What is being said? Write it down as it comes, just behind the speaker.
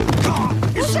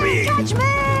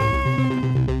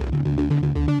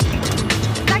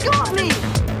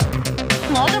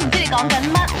講緊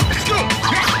乜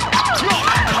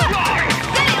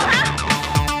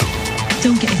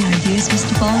？Don't get any ideas,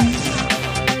 Mr. Bond.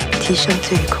 提升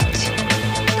最空气，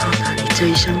到达你这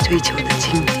一生追求的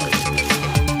境地。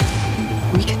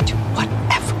We can do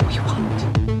whatever we want.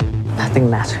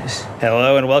 Nothing matters.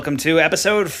 Hello and welcome to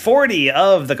episode 40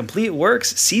 of The Complete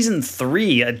Works Season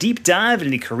 3, a deep dive into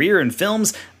the career and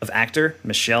films of actor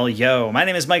Michelle Yeoh. My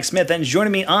name is Mike Smith, and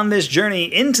joining me on this journey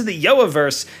into the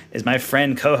Yeoh-averse is my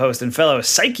friend, co-host, and fellow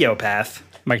psychopath,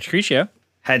 Mike Tricio.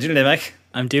 How you doing today, Mike?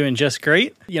 I'm doing just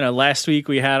great. You know, last week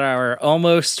we had our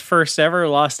almost first ever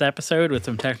lost episode with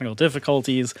some technical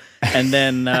difficulties, and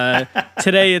then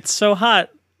today it's so hot,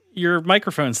 your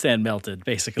microphone stand melted,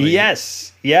 basically.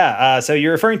 Yes. Yeah. So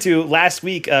you're referring to last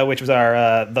week, which was our,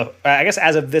 I guess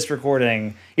as of this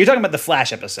recording, you're talking about the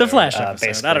Flash episode. The Flash episode.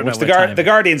 Basically, I don't know the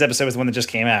Guardians episode was the one that just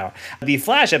came out. The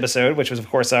Flash episode, which was, of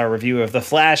course, our review of The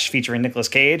Flash featuring Nicolas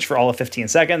Cage for all of 15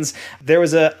 seconds. There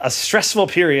was a stressful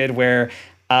period where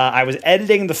I was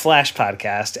editing the Flash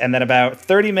podcast, and then about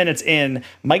 30 minutes in,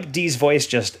 Mike D's voice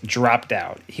just dropped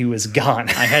out. He was gone.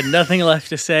 I had nothing left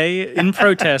to say. In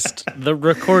protest, the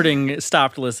recording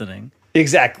stopped listening.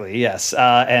 Exactly, yes.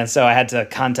 And so I had to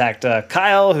contact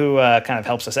Kyle, who kind of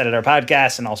helps us edit our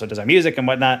podcast and also does our music and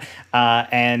whatnot.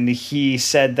 And he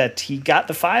said that he got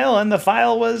the file, and the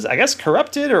file was, I guess,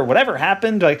 corrupted or whatever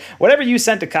happened. Like, whatever you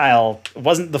sent to Kyle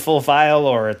wasn't the full file,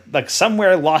 or like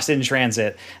somewhere lost in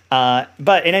transit.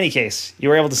 But in any case, you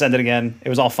were able to send it again. It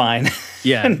was all fine.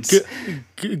 Yeah.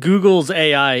 Google's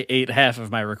AI ate half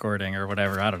of my recording or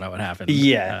whatever. I don't know what happened.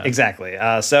 Yeah, exactly.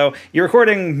 So your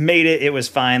recording made it. It was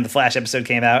fine. The Flash episode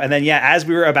came out. And then, yeah, as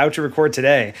we were about to record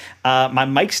today, my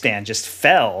mic stand just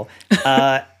fell.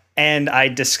 And I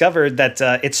discovered that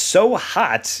it's so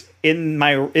hot in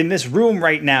this room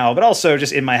right now, but also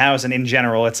just in my house and in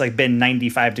general. It's like been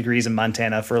 95 degrees in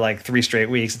Montana for like 3 straight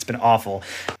weeks. It's been awful.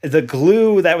 The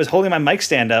glue that was holding my mic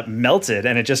stand up melted,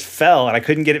 and it just fell, and I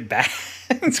couldn't get it back.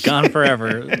 It's gone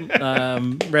forever.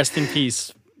 Rest in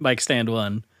peace, mic stand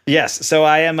 1. Yes, so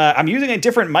I'm using a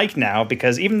different mic now,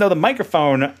 because even though the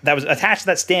microphone that was attached to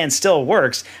that stand still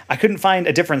works, I couldn't find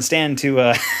a different stand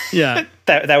to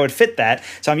that would fit that.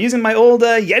 So I'm using my old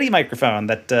Yeti microphone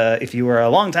that if you were a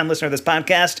longtime listener of this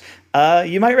podcast,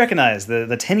 you might recognize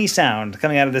the tinny sound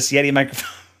coming out of this Yeti microphone.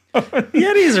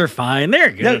 Yetis are fine.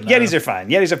 They're good. No, enough. Yetis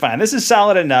are fine. This is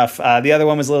solid enough. The other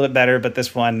one was a little bit better, but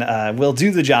this one will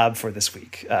do the job for this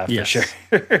week, for sure.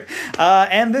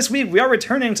 And this week, we are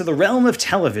returning to the realm of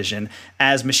television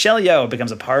as Michelle Yeoh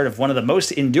becomes a part of one of the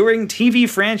most enduring TV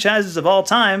franchises of all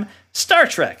time, Star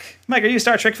Trek. Mike, are you a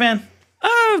Star Trek fan?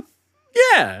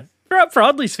 Yeah.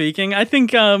 Broadly speaking, I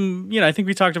think I think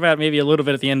we talked about maybe a little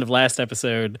bit at the end of last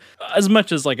episode. As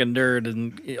much as like a nerd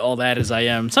and all that as I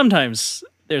am, sometimes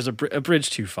there's a bridge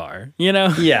too far, you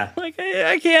know? Yeah. Like,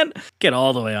 I can't get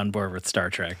all the way on board with Star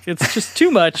Trek. It's just too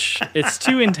much. It's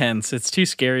too intense. It's too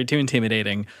scary, too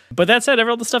intimidating. But that said,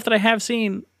 all the stuff that I have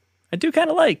seen, I do kind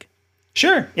of like.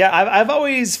 Sure. Yeah, I've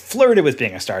always flirted with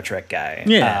being a Star Trek guy.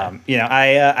 Yeah.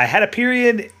 I had a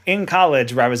period in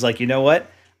college where I was like, you know what?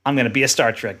 I'm going to be a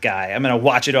Star Trek guy. I'm going to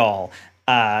watch it all.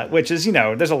 Which is,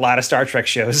 there's a lot of Star Trek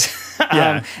shows.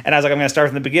 Yeah. And I was like, I'm going to start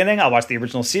from the beginning. I'll watch the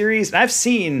original series. And I've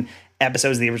seen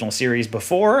episodes of the original series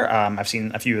before. I've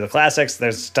seen a few of the classics.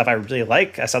 There's stuff I really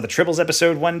like. I saw the Tribbles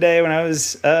episode one day when I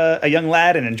was a young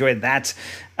lad and enjoyed that.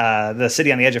 The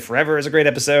City on the Edge of Forever is a great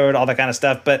episode, all that kind of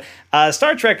stuff. But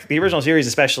Star Trek, the original series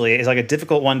especially, is like a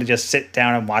difficult one to just sit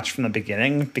down and watch from the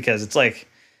beginning, because it's like,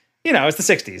 it's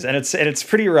the 60s and it's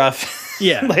pretty rough.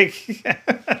 Yeah.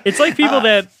 It's like people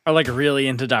that are like really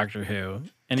into Doctor Who.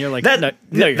 And you're like,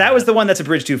 that was the one that's a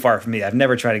bridge too far for me. I've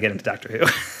never tried to get into Doctor Who.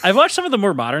 I've watched some of the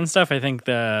more modern stuff. I think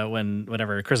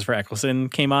whenever Christopher Eccleston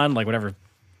came on, like whatever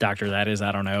Doctor that is,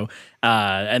 I don't know.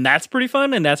 And that's pretty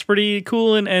fun, and that's pretty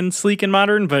cool and sleek and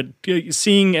modern. But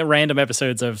seeing random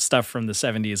episodes of stuff from the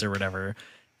 70s or whatever,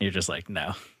 you're just like,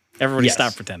 no. Everybody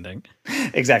stop pretending.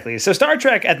 Exactly. So Star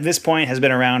Trek at this point has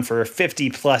been around for 50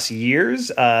 plus years.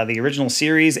 The original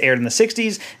series aired in the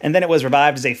 60s, and then it was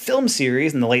revived as a film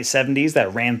series in the late 70s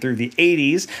that ran through the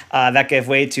 80s. That gave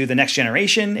way to The Next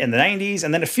Generation in the 90s,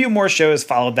 and then a few more shows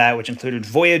followed that, which included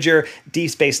Voyager,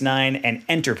 Deep Space Nine, and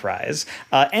Enterprise.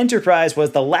 Enterprise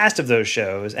was the last of those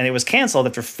shows, and it was canceled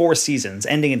after 4 seasons,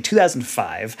 ending in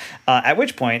 2005, at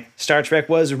which point Star Trek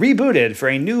was rebooted for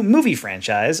a new movie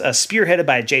franchise, spearheaded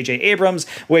by J.J. Abrams,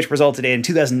 which resulted in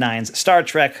 2009's Star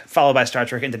Trek, followed by Star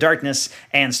Trek Into Darkness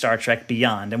and Star Trek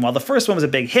Beyond. And while the first one was a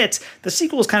big hit, the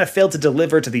sequels kind of failed to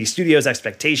deliver to the studio's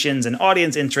expectations, and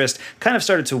audience interest kind of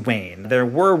started to wane. There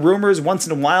were rumors once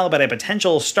in a while about a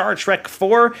potential Star Trek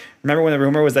 4, Remember when the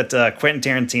rumor was that Quentin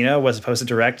Tarantino was supposed to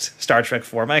direct Star Trek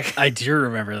 4, Mike? I do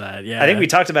remember that, yeah. I think we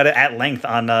talked about it at length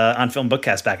on Film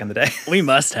Bookcast back in the day. We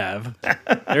must have.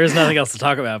 There was nothing else to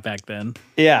talk about back then.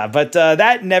 Yeah, but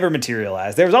that never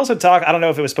materialized. There was also talk, I don't know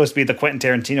if it was supposed to be the Quentin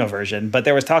Tarantino version, but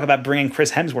there was talk about bringing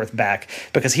Chris Hemsworth back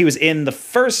because he was in the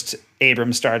first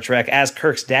Abrams Star Trek as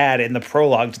Kirk's dad in the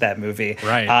prologue to that movie.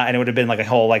 Right. And it would have been like a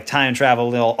whole like time travel,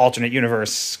 little alternate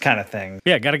universe kind of thing.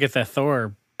 Yeah, got to get that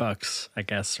Thor bucks, I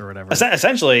guess, or whatever.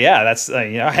 Essentially, yeah. That's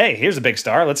hey, here's a big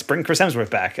star. Let's bring Chris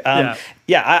Hemsworth back.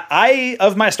 I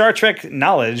of my Star Trek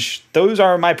knowledge, those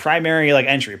are my primary like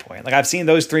entry point. Like I've seen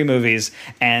those 3 movies,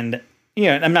 and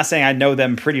I'm not saying I know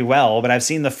them pretty well, but I've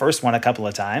seen the first one a couple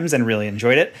of times and really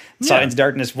enjoyed it. Saw Into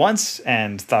Darkness once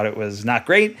and thought it was not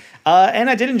great. And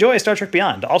I did enjoy Star Trek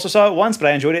Beyond. Also saw it once, but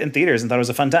I enjoyed it in theaters and thought it was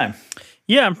a fun time.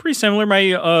 Yeah, I'm pretty similar. My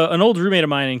an old roommate of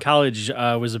mine in college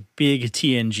was a big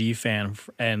TNG fan,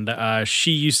 and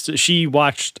she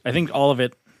watched, I think, all of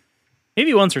it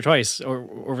maybe once or twice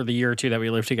over the year or two that we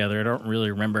lived together. I don't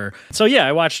really remember. So yeah,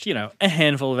 I watched a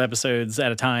handful of episodes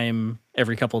at a time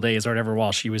every couple of days or whatever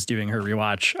while she was doing her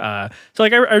rewatch. So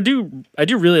like I do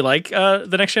really like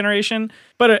The Next Generation,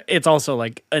 but it's also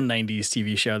like a 90s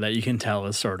TV show that you can tell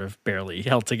is sort of barely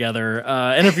held together.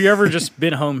 And if you've ever just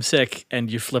been homesick and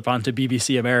you flip onto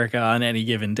BBC America on any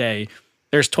given day,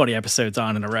 there's 20 episodes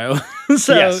on in a row.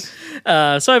 So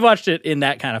I've watched it in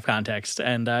that kind of context,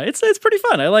 and it's pretty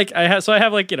fun. I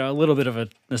have like, a little bit of a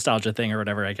nostalgia thing or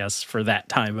whatever, I guess, for that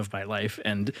time of my life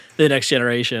and The Next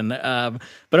Generation.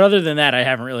 But other than that, I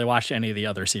haven't really watched any of the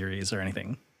other series or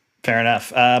anything. Fair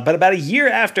enough. But about a year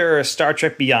after Star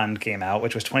Trek Beyond came out,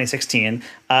 which was 2016,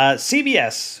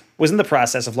 CBS was in the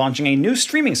process of launching a new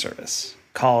streaming service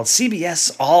called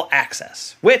CBS All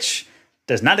Access, which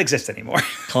does not exist anymore.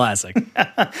 Classic.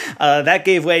 That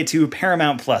gave way to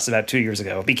Paramount Plus about 2 years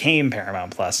ago. It became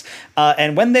Paramount Plus.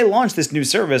 And when they launched this new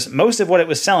service, most of what it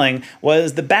was selling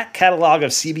was the back catalog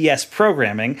of CBS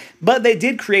programming, but they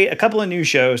did create a couple of new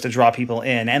shows to draw people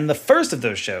in. And the first of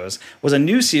those shows was a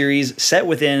new series set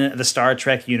within the Star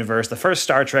Trek universe, the first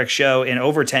Star Trek show in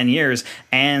over 10 years.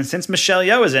 And since Michelle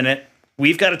Yeoh is in it,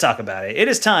 we've got to talk about it. It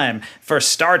is time for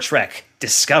Star Trek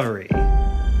Discovery.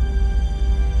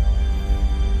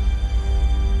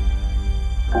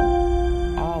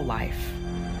 Life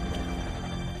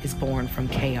is born from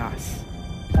chaos.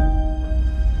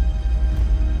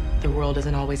 The world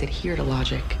doesn't always adhere to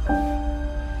logic.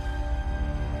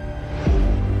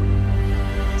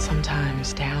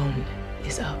 Sometimes down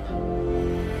is up.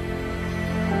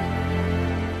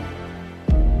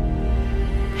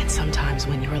 And sometimes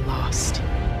when you're lost,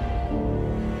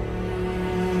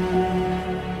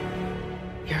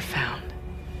 you're found.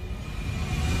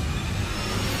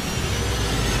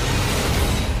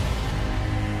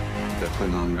 The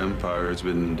Klingon Empire has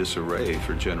been in disarray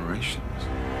for generations.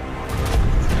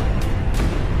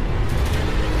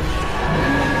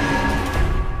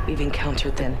 We've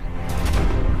encountered them.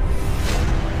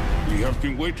 We have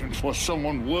been waiting for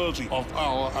someone worthy of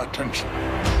our attention.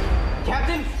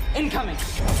 Captain, incoming!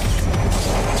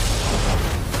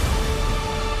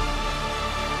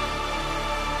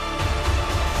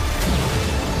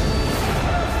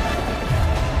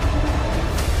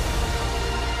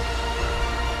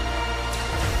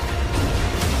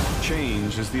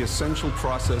 Change is the essential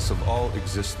process of all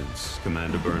existence,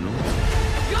 Commander Burnham.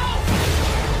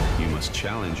 Go! You must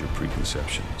challenge your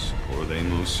preconceptions, or they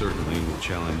most certainly will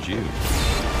challenge you.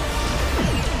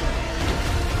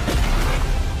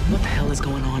 What the hell is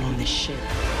going on this ship?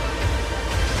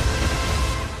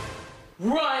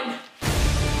 Run!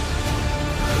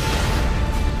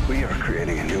 We are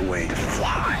creating a new way to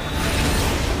fly.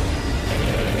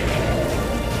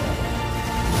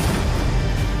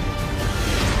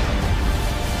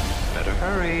 Better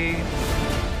hurry.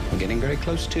 We're getting very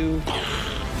close to... You're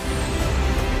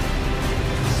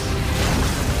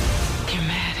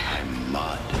mad. I'm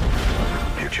mud.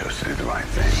 You chose to do the right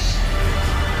thing.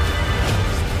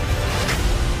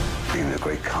 Even at a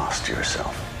great cost to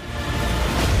yourself.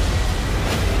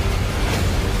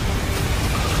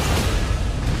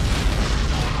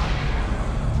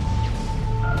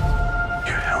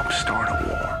 You helped start a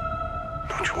war.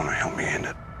 Don't you want to help me end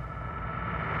it?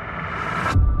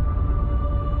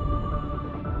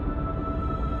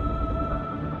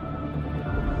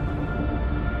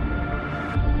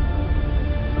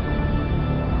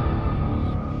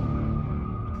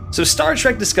 So Star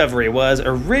Trek Discovery was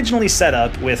originally set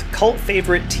up with cult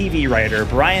favorite TV writer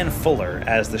Brian Fuller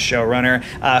as the showrunner,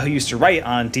 who used to write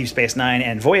on Deep Space Nine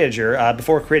and Voyager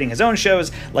before creating his own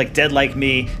shows like Dead Like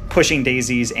Me, Pushing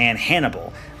Daisies, and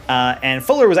Hannibal. And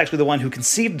Fuller was actually the one who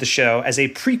conceived the show as a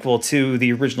prequel to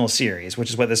the original series, which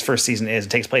is what this first season is. It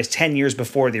takes place 10 years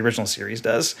before the original series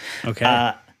does.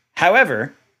 Okay.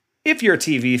 However, if you're a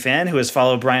TV fan who has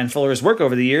followed Brian Fuller's work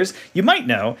over the years, you might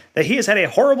know that he has had a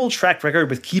horrible track record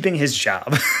with keeping his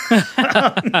job.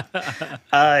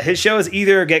 His shows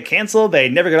either get canceled, they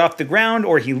never get off the ground,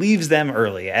 or he leaves them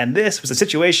early. And this was a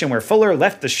situation where Fuller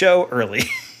left the show early.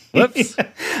 Whoops.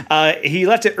 He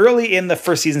left it early in the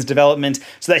first season's development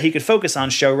so that he could focus on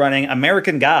show running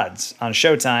American Gods on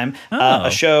Showtime,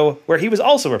 a show where he was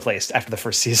also replaced after the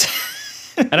first season.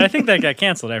 And I think that got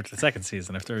canceled after the second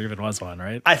season, if there even was one,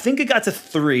 right? I think it got to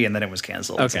 3 and then it was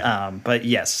canceled. Okay. But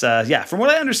yes, from what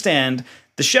I understand,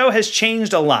 the show has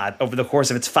changed a lot over the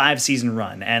course of its 5-season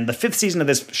run. And the 5th season of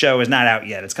this show is not out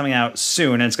yet. It's coming out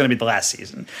soon, and it's going to be the last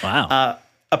season. Wow.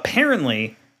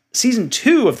 Apparently, season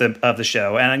 2 of the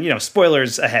show, and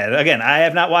spoilers ahead. Again, I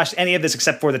have not watched any of this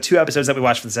except for the 2 episodes that we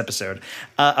watched for this episode.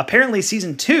 Apparently,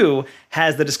 season 2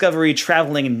 has the Discovery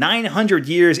traveling 900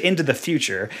 years into the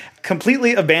future,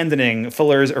 completely abandoning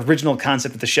Fuller's original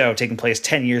concept of the show, taking place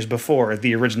 10 years before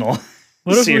the original.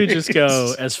 What if series. we just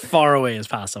go as far away as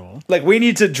possible? Like, we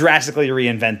need to drastically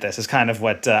reinvent this, is kind of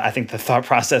what I think the thought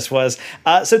process was.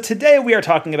 So today we are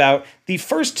talking about the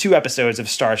first 2 episodes of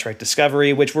Star Trek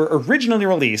Discovery, which were originally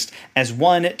released as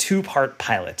one 2-part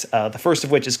pilot. The first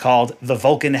of which is called The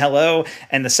Vulcan Hello,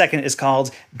 and the second is called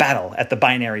Battle at the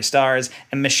Binary Stars.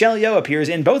 And Michelle Yeoh appears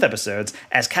in both episodes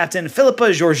as Captain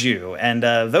Philippa Georgiou. And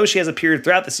though she has appeared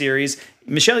throughout the series,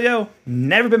 Michelle Yeoh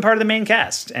never been part of the main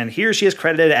cast, and here she is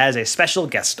credited as a special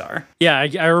guest star. Yeah,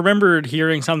 I remembered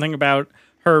hearing something about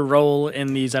her role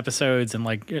in these episodes and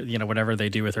whatever they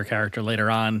do with her character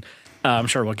later on. I'm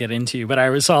sure we'll get into, but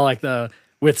I saw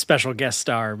with special guest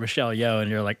star Michelle Yeoh, and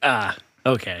you're like,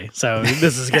 okay, so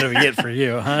this is going to be it for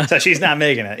you, huh? So she's not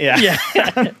making it, yeah.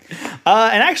 Yeah.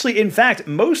 And actually, in fact,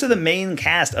 most of the main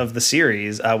cast of the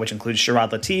series, which includes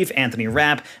Sherrod Lateef, Anthony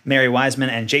Rapp, Mary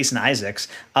Wiseman, and Jason Isaacs,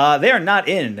 they are not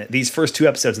in these first 2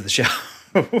 episodes of the show.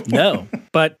 No,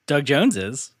 but Doug Jones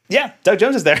is. Yeah, Doug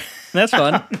Jones is there. That's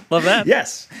fun. Love that.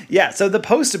 Yes. Yeah, so the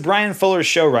post-Brian Fuller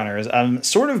showrunners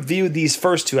sort of viewed these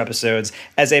first 2 episodes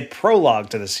as a prologue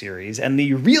to the series, and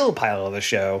the real pilot of the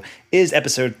show is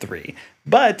episode 3.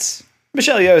 But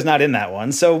Michelle Yeoh is not in that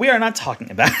one, so we are not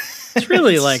talking about it. It's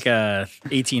really like a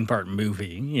 18-part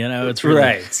movie, It's really...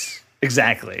 Right.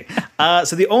 Exactly.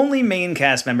 So the only main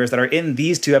cast members that are in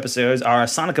these 2 episodes are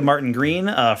Sonica Martin Green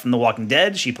from The Walking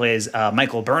Dead. She plays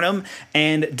Michael Burnham,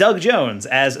 and Doug Jones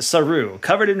as Saru,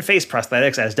 covered in face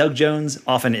prosthetics as Doug Jones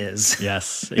often is.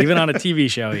 Yes. Even on a TV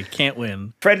show, he can't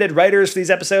win. Credited writers for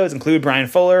these episodes include Brian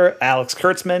Fuller, Alex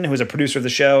Kurtzman, who is a producer of the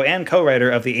show and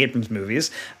co-writer of the Abrams movies,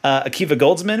 Akiva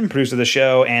Goldsman, producer of the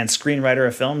show and screenwriter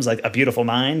of films like A Beautiful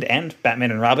Mind and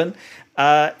Batman and Robin,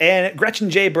 and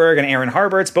Gretchen J. Berg and Aaron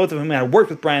Harberts, both of whom had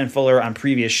worked with Brian Fuller on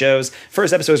previous shows.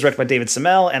 First episode was directed by David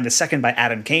Semel, and the second by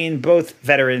Adam Kane, both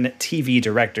veteran TV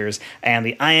directors. And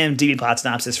the IMDb plot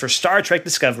synopsis for Star Trek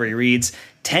Discovery reads,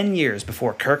 10 years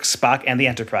before Kirk, Spock, and the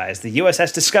Enterprise, the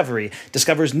USS Discovery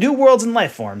discovers new worlds and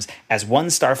life forms as one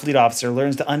Starfleet officer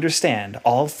learns to understand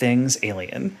all things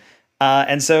alien.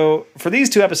 And so for these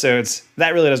 2 episodes,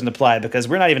 that really doesn't apply because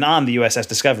we're not even on the USS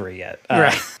Discovery yet.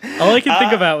 Right. All I could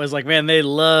think about was man, they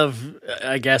love,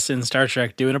 I guess, in Star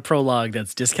Trek doing a prologue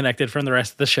that's disconnected from the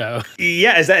rest of the show.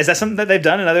 Yeah, is that something that they've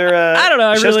done in other I don't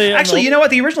know. shows? Actually, you know what?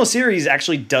 The original series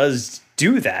actually does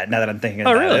do that now that I'm thinking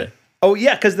about really? it. Oh,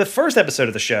 yeah, because the first episode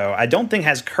of the show, I don't think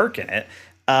has Kirk in it.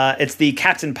 It's the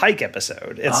Captain Pike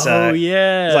episode. It's,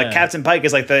 yeah. It's like Captain Pike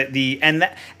is like and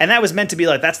that was meant to be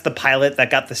like that's the pilot that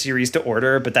got the series to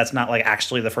order, but that's not like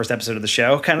actually the first episode of the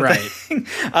show kind of thing.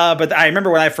 But I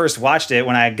remember when I first watched it,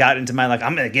 when I got into my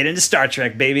I'm gonna get into Star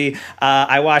Trek, baby.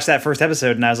 I watched that first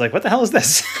episode and I was like, what the hell is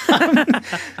this?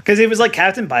 Because it was like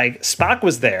Captain Pike, Spock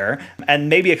was there, and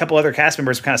maybe a couple other cast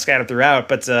members were kind of scattered throughout.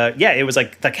 But it was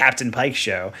like the Captain Pike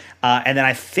show, and then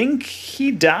I think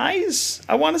he dies.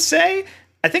 I want to say.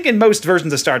 I think in most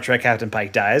versions of Star Trek, Captain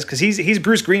Pike dies because he's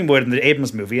Bruce Greenwood in the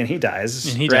Abrams movie, and he dies.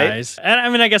 And he dies. And I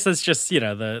mean, I guess that's just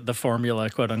the formula,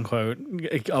 quote unquote.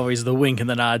 Always the wink and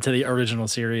the nod to the original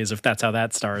series, if that's how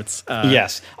that starts.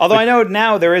 Yes. Although I know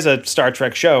now there is a Star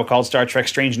Trek show called Star Trek: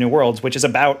 Strange New Worlds, which is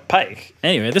about Pike.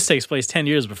 Anyway, this takes place 10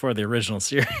 years before the original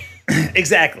series.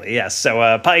 Exactly. Yes.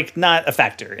 So Pike not a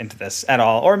factor into this at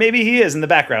all, or maybe he is in the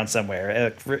background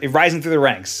somewhere, rising through the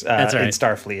ranks That's right. in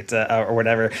Starfleet or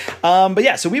whatever. But yeah.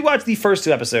 Yeah, so we watched the first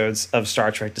 2 episodes of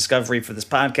Star Trek Discovery for this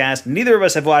podcast. Neither of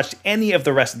us have watched any of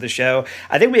the rest of the show.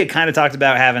 I think we had kind of talked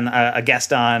about having a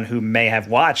guest on who may have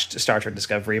watched Star Trek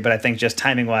Discovery, but I think just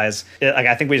timing-wise,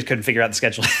 I think we just couldn't figure out the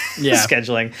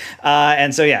scheduling.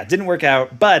 And so, yeah, it didn't work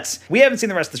out. But we haven't seen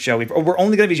the rest of the show. We're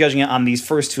only going to be judging it on these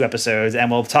first 2 episodes,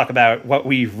 and we'll talk about what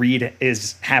we read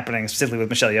is happening, specifically with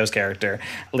Michelle Yeoh's character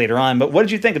later on. But what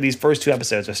did you think of these first 2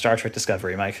 episodes of Star Trek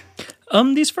Discovery, Mike?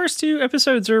 These first 2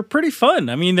 episodes are pretty fun.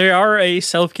 I mean, they are a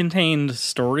self-contained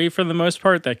story for the most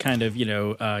part that kind of,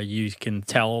 you can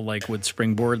tell like would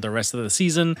springboard the rest of the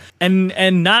season.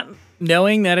 And not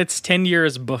knowing that it's 10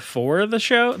 years before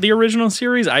the original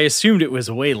series, I assumed it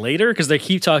was way later because they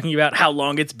keep talking about how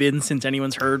long it's been since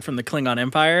anyone's heard from the Klingon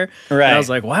Empire. Right. And I was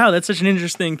like, wow, that's such an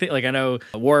interesting thing. Like, I know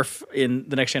Worf in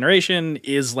The Next Generation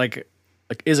is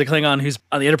is a Klingon who's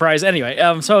on the Enterprise anyway.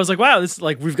 So I was like, wow, this is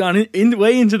like we've gone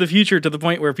way into the future to the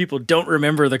point where people don't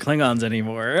remember the Klingons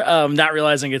anymore. Not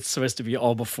realizing it's supposed to be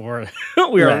all before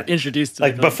we were introduced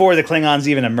to before the Klingons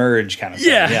even emerge, kind of thing.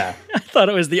 Yeah. I thought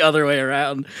it was the other way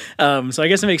around. So I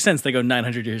guess it makes sense they go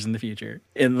 900 years in the future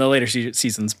in the later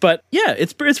seasons. But yeah,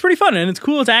 it's pretty fun and it's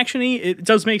cool. It's actiony. It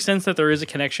does make sense that there is a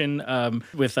connection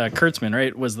with Kurtzman,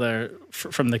 right? Was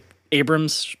from the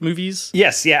Abrams movies?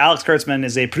 Yes, yeah. Alex Kurtzman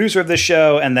is a producer of this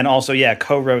show and then also,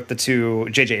 co-wrote the 2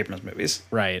 J.J. Abrams movies.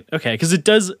 Right. Okay, because it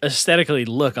does aesthetically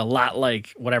look a lot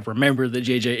like what I remember the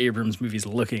J.J. Abrams movies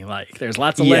looking like. There's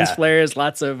lots of lens flares,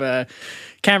 lots of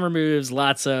camera moves,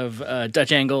 lots of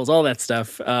Dutch angles, all that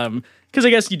stuff. Because I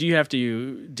guess you do have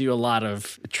to do a lot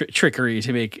of trickery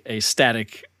to make a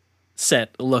static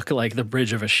set look like the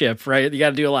bridge of a ship, right? You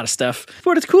got to do a lot of stuff,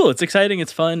 but it's cool. It's exciting.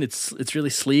 It's fun. It's really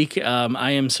sleek.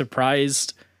 I am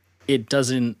surprised it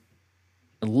doesn't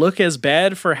look as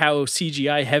bad for how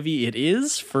CGI heavy it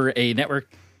is for a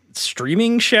network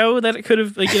streaming show that it could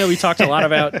have. We talked a lot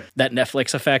about that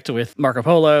Netflix effect with Marco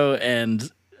Polo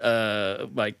and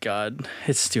my God,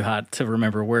 it's too hot to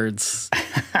remember words.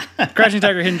 Crouching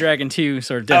Tiger, Hidden Dragon 2,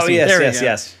 sort of Destiny. Oh,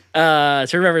 yes.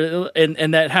 To remember,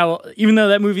 and that how, even though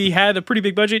that movie had a pretty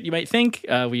big budget, you might think,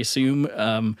 we assume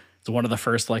it's one of the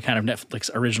first kind of Netflix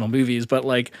original movies, but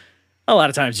a lot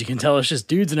of times you can tell it's just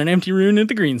dudes in an empty room at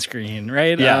the green screen,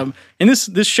 right? Yeah. And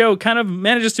this show kind of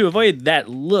manages to avoid that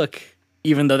look,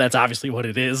 even though that's obviously what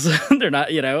it is. They're not,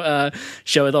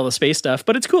 show with all the space stuff,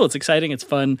 but it's cool. It's exciting. It's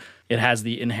fun. It has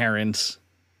the inherent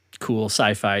cool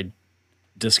sci-fi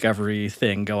discovery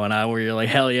thing going on where you're like,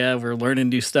 hell yeah, we're learning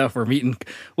new stuff. We're meeting,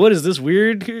 what is this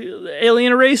weird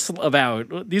alien race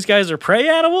about? These guys are prey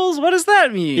animals? What does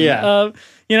that mean? Yeah.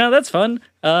 That's fun.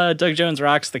 Doug Jones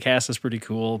rocks. The cast is pretty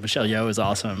cool. Michelle Yeoh is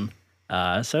awesome.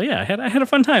 So yeah, I had a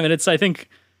fun time. And it's, I think,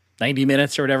 90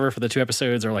 minutes or whatever for the 2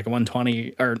 episodes, or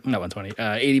 120, or not 120,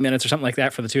 80 minutes or something like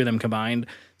that for the 2 of them combined.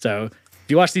 So if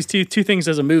you watch these two things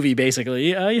as a movie, basically,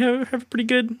 you have a pretty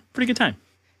good time.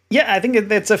 Yeah, I think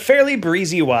it's a fairly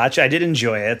breezy watch. I did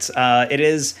enjoy it. It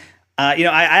is, I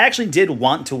actually did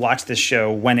want to watch this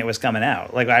show when it was coming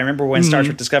out. I remember when Star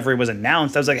Trek Discovery was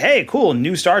announced, I was like, hey, cool,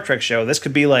 new Star Trek show. This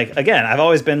could be again, I've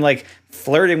always been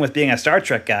flirting with being a Star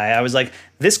Trek guy. I was like,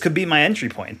 this could be my entry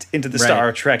point into the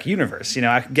Star Trek universe.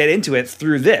 I could get into it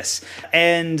through this.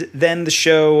 And then the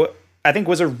show, I think,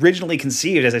 was originally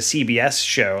conceived as a CBS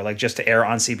show, just to air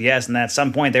on CBS. And then at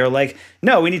some point they were like,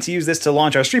 no, we need to use this to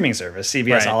launch our streaming service,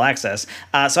 CBS All Access.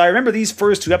 So I remember these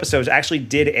first 2 episodes actually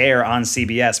did air on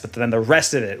CBS, but then the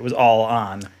rest of it was all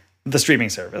on the streaming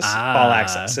service, All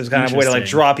Access. It was kind of a way to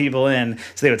draw people in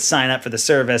so they would sign up for the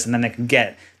service and then they could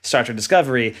get Star Trek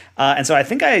Discovery. And so I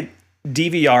think I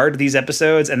DVR'd these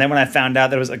episodes. And then when I found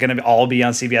out that it was going to all be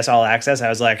on CBS All Access, I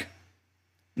was like,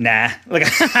 nah,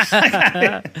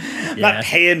 I'm not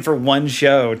paying for one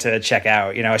show to check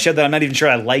out, a show that I'm not even sure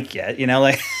I like yet,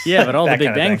 yeah, but all the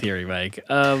Big Bang Theory, Mike.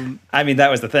 I mean, that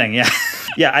was the thing. Yeah.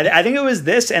 Yeah. I think it was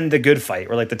this and The Good Fight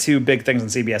were the 2 big things on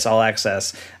CBS All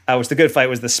Access, which The Good Fight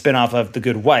was the spinoff of The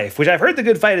Good Wife, which I've heard The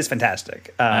Good Fight is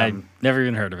fantastic. I never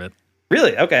even heard of it.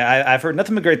 Really? Okay, I've heard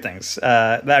nothing but great things.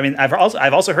 I've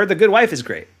also heard The Good Wife is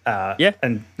great.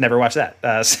 And never watched that.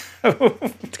 So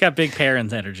it's got big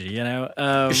parents energy,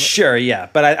 Sure, yeah,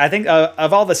 but I think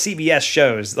of all the CBS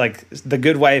shows, The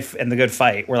Good Wife and The Good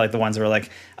Fight were the ones that were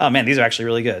oh man, these are actually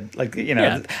really good. I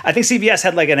think CBS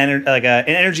had an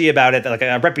energy about it,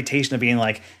 a reputation of being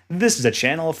this is a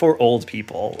channel for old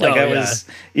people. Was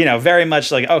very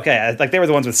much okay, they were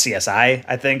the ones with CSI,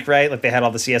 I think, right? They had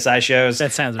all the CSI shows.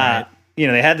 That sounds right.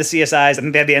 They had the CSIs. I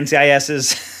think they had the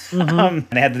NCISs. And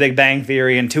they had the Big Bang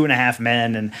Theory and 2.5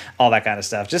 Men and all that kind of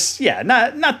stuff. Just, yeah,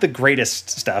 not the greatest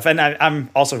stuff. And I'm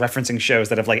also referencing shows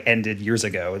that have like ended years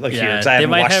ago, like here, because I haven't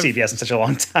watched CBS in such a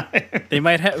long time. They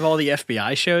might have all the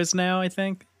FBI shows now, I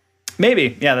think.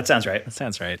 Maybe. Yeah, that sounds right. That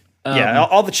sounds right. Yeah,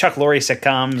 all the Chuck Lorre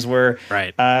sitcoms were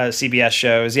right. CBS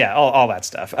shows. Yeah, all that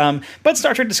stuff. But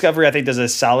Star Trek Discovery, I think, does a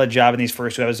solid job in these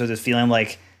first 2 episodes of feeling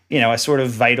like, a sort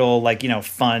of vital, like,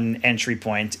 fun entry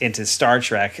point into Star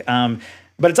Trek.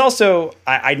 But it's also,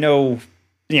 I know,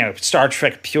 Star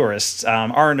Trek purists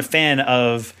aren't a fan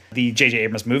of the J.J.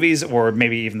 Abrams movies or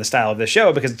maybe even the style of the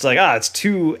show because it's like, it's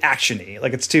too action-y.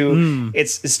 Like it's too,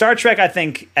 it's Star Trek, I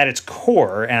think, at its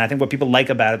core, and I think what people like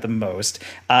about it the most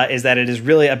is that it is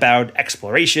really about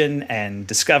exploration and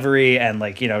discovery and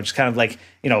like, just kind of like,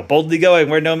 boldly going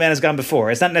where no man has gone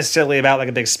before. It's not necessarily about like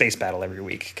a big space battle every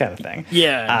week kind of thing.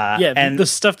 Yeah. And the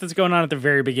stuff that's going on at the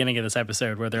very beginning of this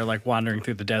episode where they're like wandering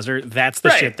through the desert, that's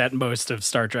the shit that most of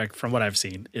Star Trek, from what I've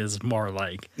seen, is more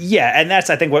like. Yeah, and that's,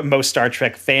 I think, what most Star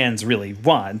Trek fans really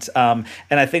want. And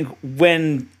I think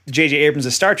when J.J.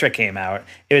 Abrams' Star Trek came out,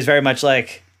 it was very much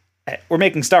like, we're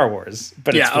making Star Wars,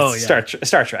 but it's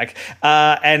Star Trek.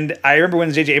 And I remember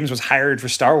when J.J. Abrams was hired for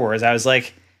Star Wars, I was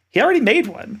like, he already made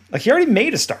one. Like, he already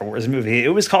made a Star Wars movie. It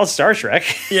was called Star Trek.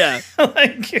 Yeah.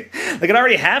 like it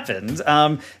already happened.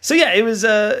 So yeah, it was,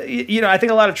 I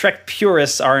think a lot of Trek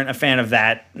purists aren't a fan of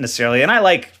that necessarily. And I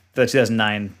like the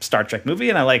 2009 Star Trek movie,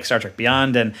 and I like Star Trek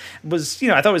Beyond, and was,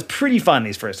 I thought it was pretty fun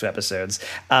these first 2 episodes.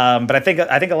 But I think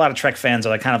a lot of Trek fans are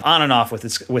like kind of on and off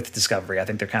with Discovery. I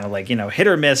think they're kind of like, hit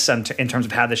or miss in terms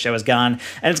of how the show has gone.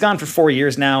 And it's gone for 4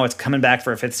 years now. It's coming back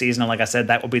for a 5th season, and like I said,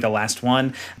 that will be the last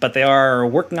one. But they are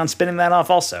working on spinning that off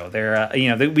also. They're,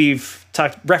 we've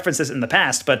referenced this in the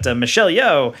past, but Michelle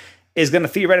Yeoh is going to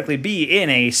theoretically be in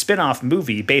a spin-off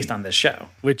movie based on this show.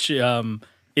 Which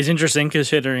is interesting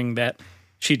considering that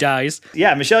she dies.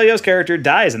 Yeah, Michelle Yeoh's character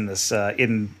dies in this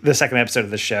in the second episode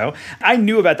of the show. I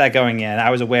knew about that going in.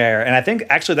 I was aware, and I think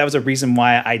actually that was a reason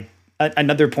why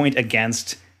another point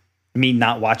against me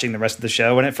not watching the rest of the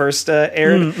show when it first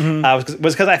aired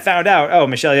was because I found out,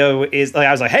 Michelle Yeoh is like,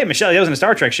 I was like, hey, Michelle Yeoh's in a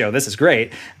Star Trek show. This is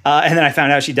great. And then I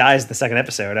found out she dies the second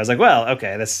episode. I was like, well,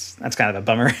 okay, that's kind of a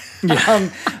bummer. Yeah.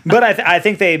 But I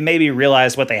think they maybe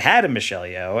realized what they had in Michelle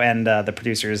Yeoh, and the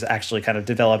producers actually kind of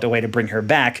developed a way to bring her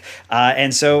back.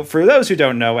 And so for those who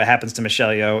don't know what happens to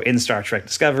Michelle Yeoh in Star Trek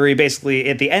Discovery, basically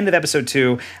at the end of episode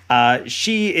 2,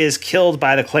 she is killed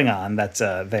by the Klingon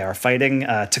that they are fighting.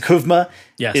 Takuvma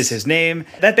is his name.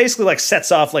 That basically like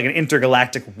sets off like an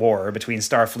intergalactic war between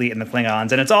Starfleet and the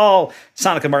Klingons, and it's all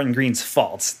Soneca Martin Green's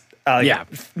fault.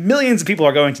 Millions of people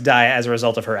are going to die as a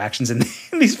result of her actions in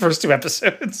these first 2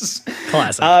 episodes.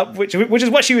 Classic. Which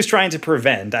is what she was trying to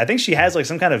prevent. I think she has like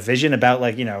some kind of vision about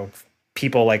like,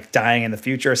 people like dying in the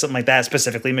future or something like that,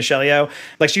 specifically Michelle Yeoh.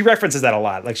 Like she references that a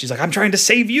lot. Like she's like, I'm trying to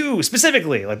save you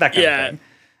specifically, like that kind of thing.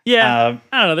 Yeah,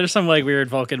 I don't know. There's some like weird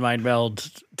Vulcan mind meld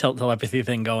telepathy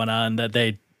thing going on that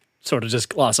they sort of just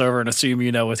gloss over and assume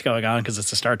what's going on because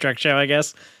it's a Star Trek show, I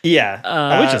guess.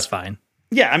 Yeah, which is fine.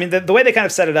 Yeah, I mean, the way they kind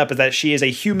of set it up is that she is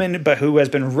a human, but who has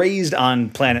been raised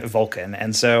on planet Vulcan,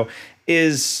 and so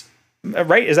is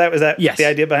right. Is that yes. the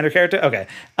idea behind her character? Okay,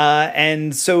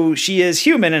 and so she is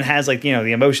human and has like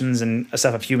the emotions and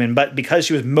stuff of human, but because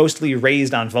she was mostly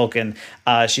raised on Vulcan,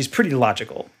 she's pretty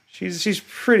logical. She's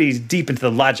pretty deep into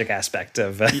the logic aspect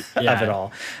of it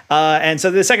all. And so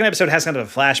the second episode has kind of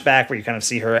a flashback where you kind of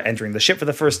see her entering the ship for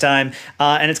the first time.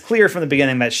 And it's clear from the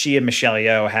beginning that she and Michelle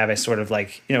Yeoh have a sort of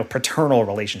like, paternal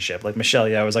relationship. Like Michelle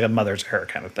Yeoh is like a mother to her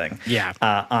kind of thing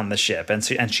on the ship. And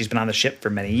she's been on the ship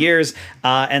for many years.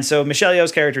 And so Michelle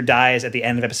Yeoh's character dies at the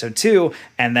end of episode 2.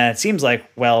 And then it seems like,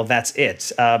 well, that's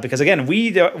it. Because again, we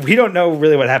don't know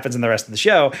really what happens in the rest of the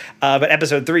show. But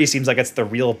episode 3 seems like it's the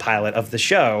real pilot of the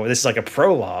show. This is like a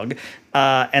prologue.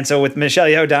 And so with Michelle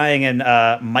Yeoh dying and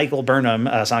Michael Burnham,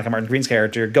 Soneca Martin Green's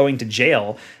character, going to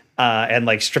jail and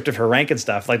like stripped of her rank and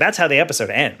stuff, like that's how the episode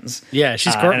ends. Yeah,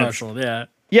 she's court-martialed,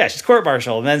 Yeah, she's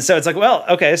court-martialed. And then so it's like, well,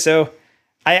 okay, so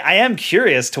I am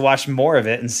curious to watch more of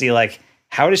it and see like,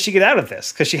 how does she get out of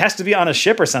this? Because she has to be on a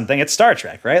ship or something. It's Star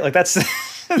Trek, right? Like that's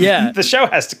the show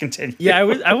has to continue. Yeah,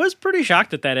 I was pretty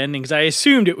shocked at that ending because I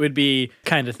assumed it would be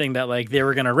kind of thing that like they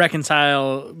were going to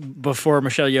reconcile before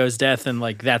Michelle Yeoh's death, and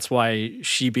like that's why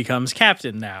she becomes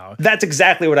captain now. That's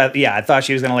exactly what I thought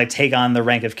she was going to like take on the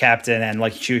rank of captain, and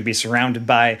like she would be surrounded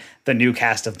by the new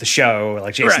cast of the show,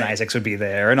 like Jason Isaacs would be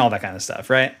there and all that kind of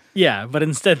stuff, right? Yeah, but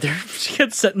instead she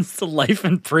gets sentenced to life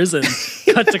in prison.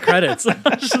 Cut to credits. I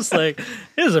was just like,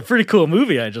 this is a pretty cool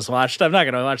movie I just watched. I'm not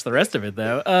going to watch the rest of it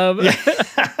though.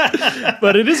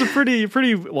 But it is a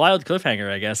pretty wild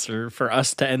cliffhanger, I guess, for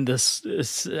us to end this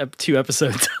 2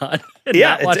 episodes on.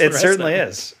 Yeah, it certainly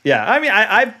is. Yeah, I mean,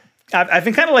 I've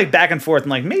been kind of like back and forth,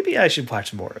 and like maybe I should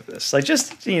watch more of this. Like,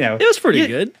 just it was pretty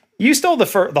good. You stole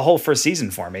the whole first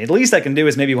season for me. The least I can do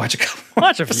is maybe watch a couple more.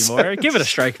 Watch a few more. Give it a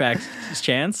strike back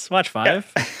chance. Watch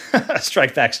 5. Yeah.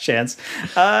 Strike back's chance.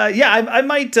 I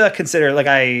might consider, like,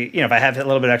 if I have a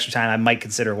little bit of extra time, I might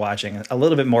consider watching a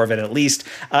little bit more of it at least,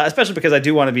 especially because I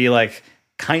do want to be like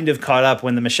kind of caught up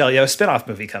when the Michelle Yeoh spinoff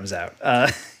movie comes out.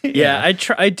 I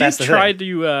did try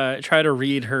to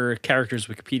read her character's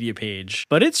Wikipedia page,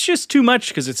 but it's just too much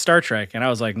because it's Star Trek, and I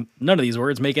was like, none of these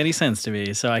words make any sense to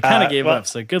me, so I kind of gave up.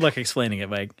 So good luck explaining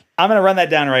it, Mike. I'm going to run that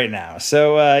down right now.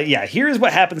 So, here's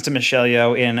what happens to Michelle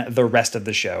Yeoh in the rest of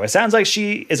the show. It sounds like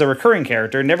she is a recurring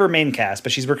character, never main cast,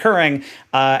 but she's recurring,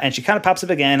 and she kind of pops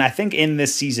up again, I think, in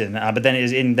this season, but then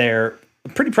is in there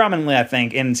pretty prominently, I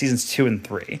think, in seasons 2 and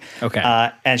 3.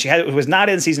 Okay. And she was not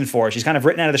in season 4. She's kind of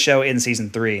written out of the show in season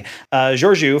 3. Philippa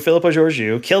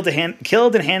Georgiou, killed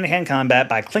in hand-to-hand combat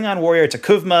by Klingon warrior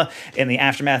Takuvma in the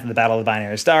aftermath of the Battle of the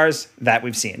Binary Stars. That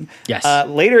we've seen. Yes.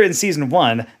 Later in season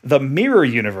 1, the Mirror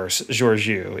Universe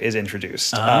Georgiou is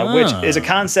introduced, which is a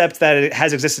concept that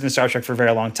has existed in Star Trek for a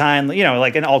very long time.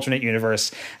 Like an alternate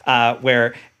universe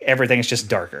where everything is just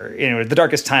darker, the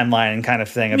darkest timeline kind of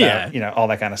thing about, all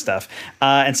that kind of stuff.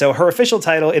 And so her official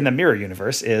title in the Mirror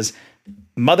Universe is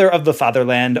Mother of the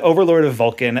Fatherland, Overlord of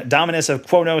Vulcan, Dominus of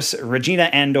Quonos, Regina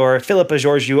Andor, Philippa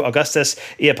Georgiou, Augustus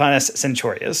Iapenis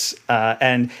Centurius.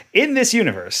 And in this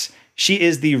universe, she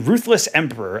is the ruthless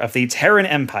emperor of the Terran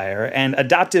Empire and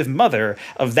adoptive mother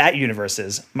of that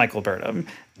universe's Michael Burnham.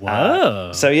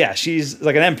 Whoa. She's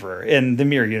like an emperor in the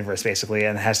Mirror Universe, basically,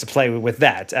 and has to play with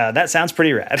that. That sounds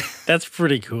pretty rad. That's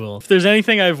pretty cool. If there's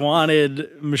anything I've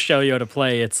wanted Michelle Yeoh to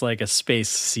play, it's like a space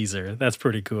Caesar. That's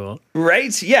pretty cool.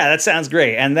 Right? Yeah, that sounds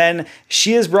great. And then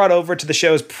she is brought over to the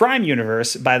show's Prime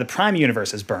Universe by the Prime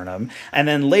Universe's Burnham, and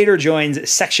then later joins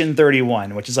Section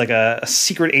 31, which is like a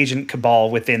secret agent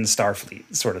cabal within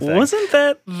Starfleet sort of thing. Wasn't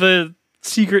that the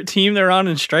secret team they're on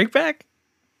in Strike Back?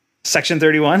 Section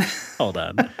 31. Hold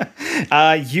on.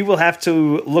 You will have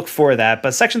to look for that.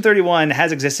 But Section 31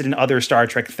 has existed in other Star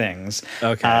Trek things.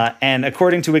 Okay. And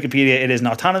according to Wikipedia, it is an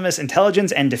autonomous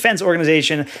intelligence and defense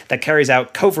organization that carries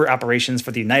out covert operations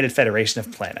for the United Federation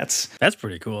of Planets. That's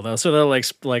pretty cool, though. So they're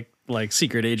like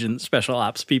secret agent special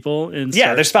ops people in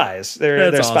Star they're spies. They're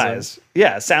awesome. Spies.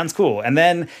 Yeah, sounds cool. And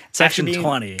then Section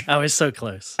 20. I was so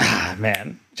close.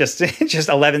 Man, just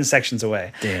 11 sections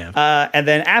away. Damn. And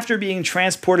then after being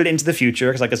transported into the future,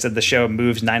 because like I said, the show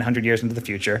moves 900 years into the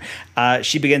future,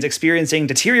 she begins experiencing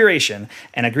deterioration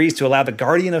and agrees to allow the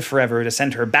Guardian of Forever to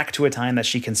send her back to a time that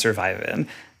she can survive in.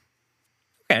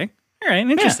 Okay. All right.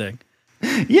 Interesting.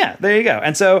 Yeah, there you go.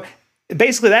 And so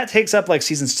basically that takes up like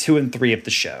seasons 2 and 3 of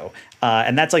the show.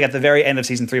 And that's like at the very end of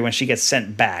season 3 when she gets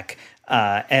sent back.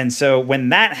 And so when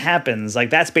that happens, like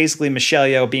that's basically Michelle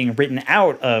Yeoh being written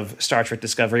out of Star Trek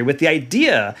Discovery with the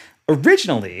idea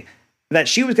originally that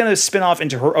she was going to spin off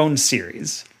into her own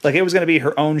series. Like it was going to be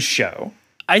her own show.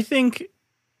 I think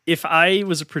if I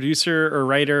was a producer or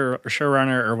writer or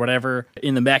showrunner or whatever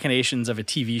in the machinations of a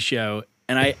TV show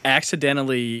and I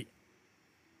accidentally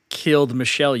killed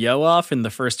Michelle Yeoh off in the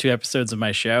first 2 episodes of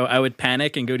my show, I would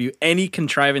panic and go to any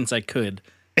contrivance I could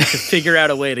to figure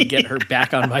out a way to get her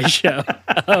back on my show.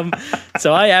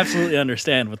 So I absolutely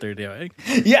understand what they're doing.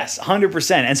 Yes,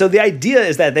 100%. And so the idea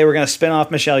is that they were going to spin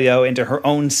off Michelle Yeoh into her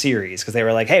own series because they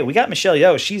were like, hey, we got Michelle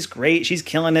Yeoh. She's great. She's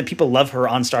killing it. People love her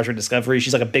on Star Trek Discovery.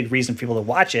 She's like a big reason for people to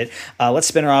watch it. Let's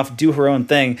spin her off, do her own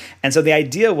thing. And so the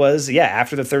idea was,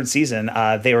 after the 3rd season,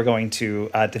 they were going to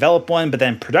develop one, but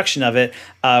then production of it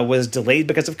was delayed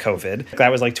because of COVID. That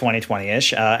was like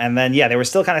 2020-ish. And then, they were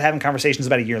still kind of having conversations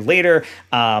about a year later.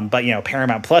 But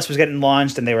Paramount Plus was getting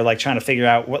launched, and they were like trying to figure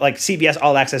out what, like CBS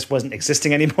All Access wasn't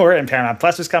existing anymore, and Paramount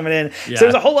Plus was coming in. Yeah. So there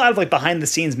was a whole lot of like behind the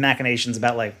scenes machinations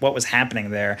about like what was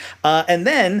happening there. And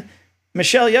then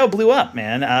Michelle Yeoh blew up,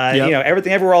 man.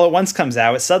 Everything Everywhere All at Once comes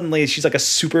out. Suddenly she's like a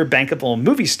super bankable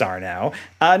movie star now.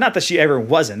 Not that she ever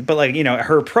wasn't, but like,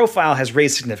 her profile has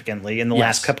raised significantly in the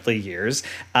last couple of years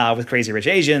with Crazy Rich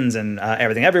Asians and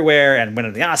Everything Everywhere and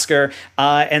winning the Oscar.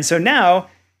 And so now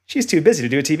she's too busy to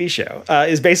do a TV show,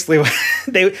 is basically what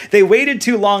they waited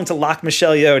too long to lock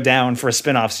Michelle Yeoh down for a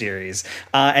spinoff series.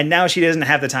 And now she doesn't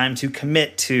have the time to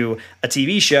commit to a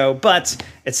TV show, but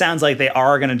it sounds like they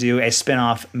are going to do a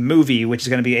spinoff movie, which is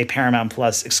going to be a Paramount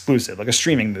Plus exclusive, like a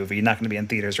streaming movie, not going to be in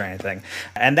theaters or anything.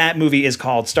 And that movie is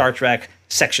called Star Trek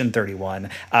Section 31,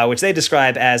 which they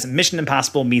describe as Mission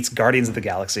Impossible meets Guardians of the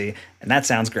Galaxy, and that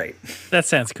sounds great. That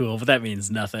sounds cool, but that means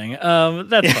nothing.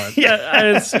 That's fun.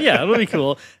 Yeah. It'll be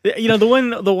cool.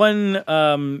 The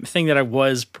one thing that I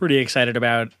was pretty excited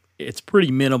about, it's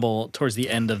pretty minimal towards the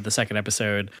end of the second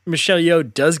episode. Michelle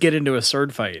Yeoh does get into a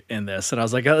sword fight in this, and I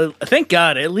was like, oh, thank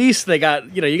God, at least they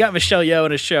got, you got Michelle Yeoh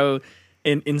in a show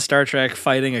in Star Trek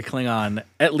fighting a Klingon.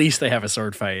 At least they have a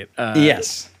sword fight.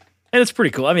 Yes. And it's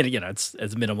pretty cool. I mean, it's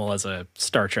as minimal as a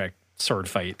Star Trek sword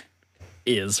fight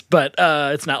is, but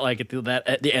it's not like at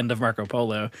the end of Marco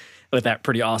Polo with that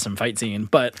pretty awesome fight scene.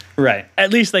 But right,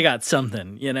 at least they got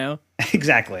something,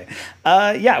 Exactly.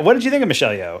 What did you think of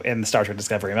Michelle Yeoh in the Star Trek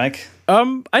Discovery, Mike?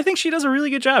 I think she does a really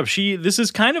good job. This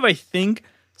is kind of, I think,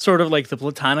 sort of like the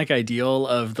platonic ideal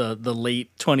of the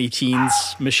late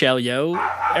 20-teens Michelle Yeoh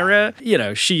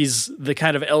era. She's the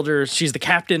kind of elder, she's the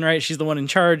captain, right? She's the one in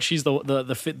charge. She's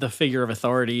the figure of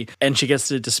authority, and she gets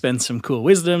to dispense some cool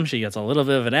wisdom. She gets a little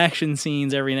bit of an action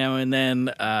scenes every now and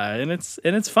then, and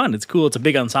it's fun. It's cool. It's a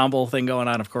big ensemble thing going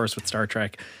on, of course, with Star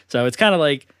Trek. So it's kind of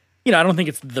like, I don't think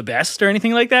it's the best or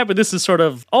anything like that, but this is sort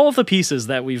of all of the pieces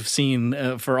that we've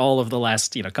seen for all of the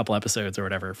last, couple episodes or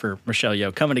whatever for Michelle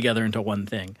Yeoh coming together into one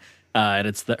thing. And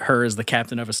it's her as the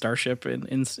captain of a starship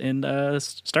in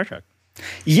Star Trek.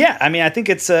 Yeah, I mean, I think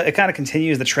it kind of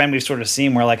continues the trend we've sort of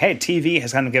seen where, like, hey, TV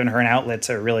has kind of given her an outlet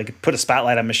to really put a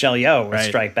spotlight on Michelle Yeoh with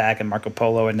Strike Back and Marco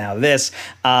Polo and now this.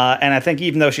 And I think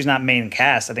even though she's not main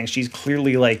cast, I think she's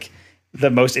clearly, like, the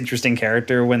most interesting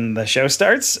character when the show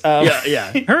starts.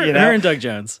 Her and Doug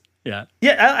Jones. Yeah,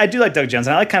 I do like Doug Jones,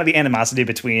 and I like kind of the animosity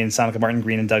between Sonica Martin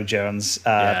Green and Doug Jones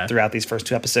throughout these first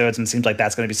two episodes, and it seems like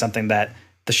that's going to be something that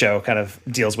the show kind of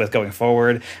deals with going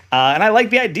forward. And I like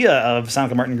the idea of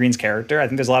Sonica Martin Green's character. I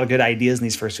think there's a lot of good ideas in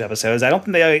these first two episodes. I don't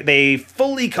think they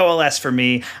fully coalesce for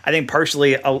me. I think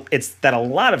partially it's that a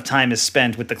lot of time is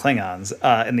spent with the Klingons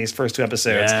in these first two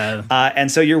episodes. Yeah.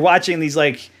 And so you're watching these,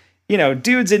 like,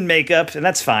 dudes in makeup, and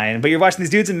that's fine, but you're watching these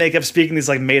dudes in makeup speaking these,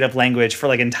 like, made-up language for,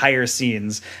 like, entire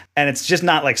scenes, and it's just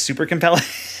not, like, super compelling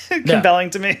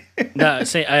to me. No,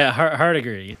 I hard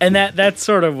agree. And that's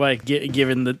sort of, like,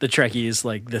 given the Trekkies,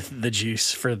 like, the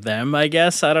juice for them, I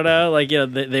guess. I don't know. Like,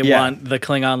 they want the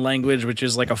Klingon language, which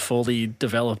is, like, a fully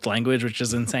developed language, which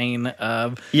is insane.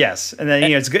 Yes, and then,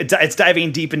 it's good. It's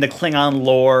diving deep into Klingon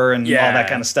lore and all that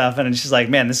kind of stuff, and it's just like,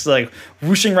 man, this is, like,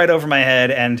 whooshing right over my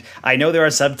head, and I know there are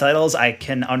subtitles. I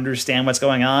can understand what's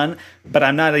going on, but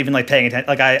I'm not even, like, paying attention.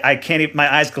 Like, I can't even,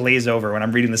 my eyes glaze over when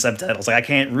I'm reading the subtitles. Like, I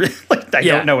can't really, like, I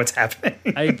don't know what's happening.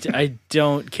 I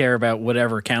don't care about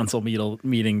whatever council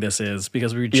meeting this is,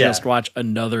 because we just watch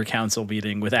another council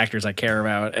meeting with actors I care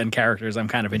about and characters I'm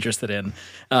kind of interested in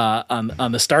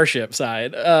on the Starship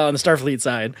side, on the Starfleet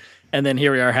side. And then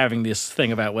here we are having this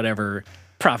thing about whatever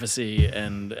prophecy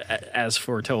and as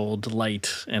foretold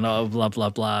light and all blah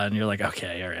blah blah, and you're like,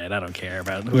 okay, all right, I don't care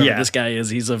about whoever this guy is.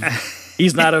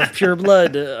 He's not of pure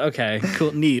blood. Okay,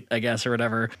 cool, neat, I guess, or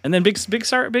whatever. And then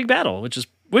big battle, which is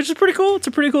pretty cool. It's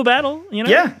a pretty cool battle,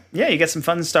 Yeah, you get some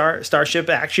fun starship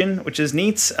action, which is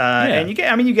neat. And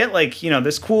you get like,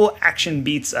 this cool action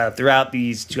beats throughout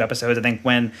these two episodes. I think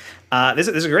when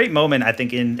there's a great moment, I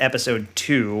think, in episode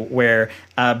 2 where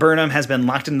Burnham has been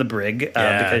locked in the brig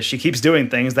because she keeps doing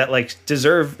things that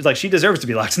she deserves to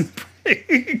be locked in the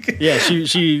brig. Yeah,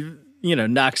 she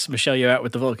knocks Michelle Yeoh out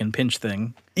with the Vulcan pinch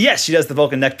thing. Yes, she does the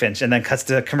Vulcan neck pinch and then cuts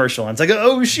to commercial, and it's like,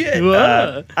 oh shit,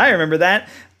 I remember that.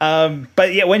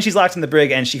 But yeah, when she's locked in the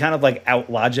brig and she kind of, like,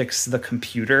 outlogics the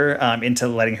computer into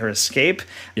letting her escape.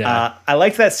 I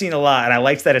liked that scene a lot, and I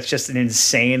liked that it's just an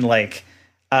insane, like,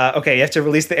 okay, you have to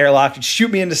release the airlock and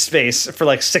shoot me into space for,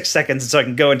 like, 6 seconds so I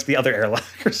can go into the other airlock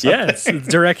or something. Yeah, it's a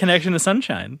direct connection to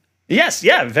Sunshine. Yes,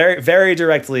 yeah, very, very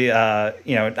directly. I'm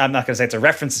not going to say it's a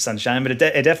reference to Sunshine, but it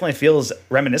definitely feels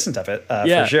reminiscent of it,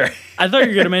 for sure. I thought you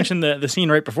were going to mention the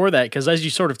scene right before that, because as you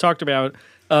sort of talked about,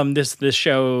 this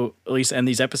show, at least, and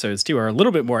these episodes too, are a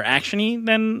little bit more actiony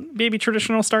than maybe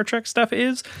traditional Star Trek stuff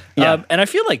is. And I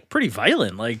feel like pretty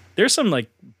violent. Like, there's some, like,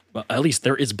 well, at least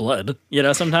there is blood,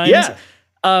 sometimes. Yeah.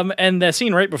 And the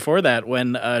scene right before that,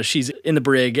 when she's in the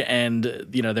brig and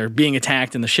they're being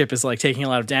attacked and the ship is, like, taking a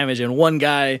lot of damage, and one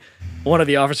of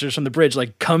the officers from the bridge,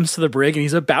 like, comes to the brig and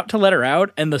he's about to let her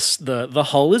out, and the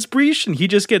hull is breached and he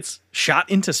just gets shot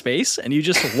into space, and you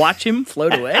just watch him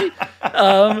float away.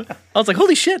 I was like,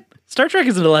 holy shit, Star Trek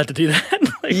isn't allowed to do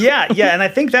that. Yeah, and I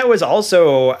think that was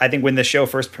also, when the show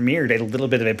first premiered, a little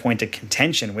bit of a point of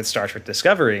contention with Star Trek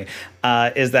Discovery,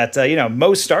 is that,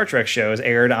 most Star Trek shows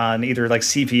aired on either, like,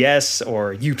 CPS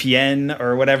or UPN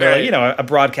or whatever, right. A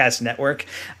broadcast network.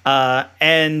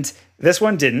 And this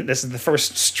one didn't. This is the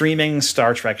first streaming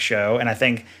Star Trek show, and I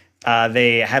think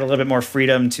They had a little bit more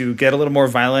freedom to get a little more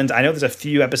violent. I know there's a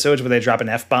few episodes where they drop an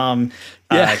F-bomb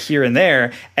here and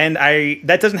there, and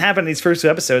that doesn't happen in these first 2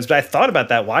 episodes, but I thought about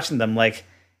that watching them, like,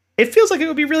 it feels like it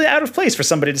would be really out of place for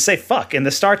somebody to say fuck in the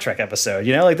Star Trek episode,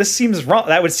 you know? Like, this seems wrong.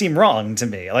 That would seem wrong to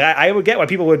me. Like, I would get why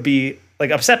people would be,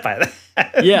 like, upset by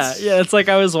that. Yeah, it's like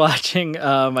I was watching,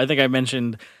 I think I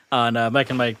mentioned on Mike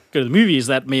and Mike Go to the Movies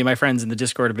that me and my friends in the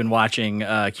Discord have been watching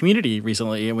Community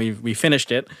recently, and we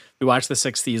finished it. We watched the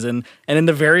 6th season, and in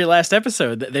the very last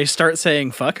episode, they start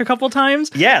saying "fuck" a couple times.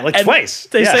 Yeah, like twice.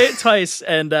 They say it twice,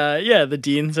 and the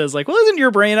dean says like, "Well, isn't your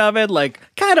brain, Abed, like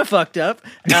kind of fucked up?"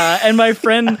 And my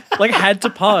friend like had to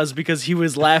pause because he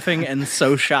was laughing and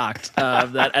so shocked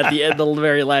that at the end of the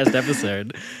very last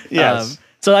episode. Yes.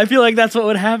 So I feel like that's what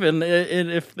would happen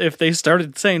if they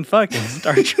started saying "fuck" in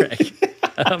Star Trek.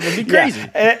 It'd be crazy.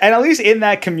 Yeah. And at least in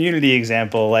that Community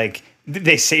example, like,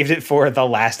 they saved it for the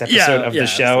last episode of the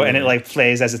show, absolutely. And it like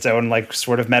plays as its own like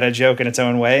sort of meta joke in its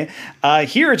own way.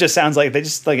 Here it just sounds like they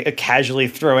just like casually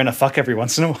throw in a fuck every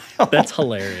once in a while. That's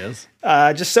hilarious.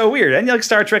 Just so weird. And like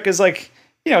Star Trek is like,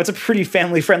 you know, it's a pretty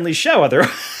family friendly show otherwise.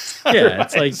 Yeah,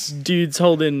 it's like dudes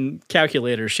holding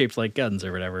calculators shaped like guns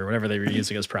or whatever they were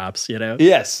using as props, you know?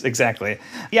 Yes, exactly.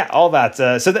 Yeah, all that.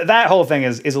 So that whole thing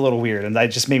is a little weird, and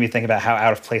that just made me think about how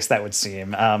out of place that would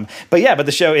seem. But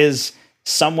the show is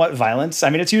somewhat violent. I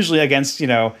mean, it's usually against, you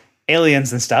know,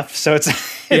 aliens and stuff, so it's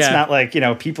not like, you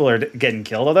know, people are getting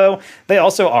killed, although they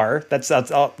also are. That's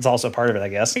also part of it, I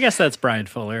guess. I guess that's Brian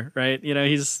Fuller, right? You know,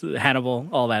 he's Hannibal,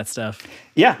 all that stuff.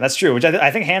 Yeah, that's true, which I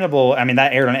think Hannibal, I mean,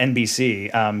 that aired on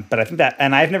NBC, but I think that,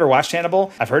 and I've never watched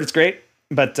Hannibal. I've heard it's great,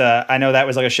 but I know that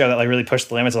was like a show that like really pushed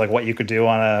the limits of like what you could do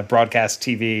on a broadcast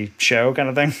TV show kind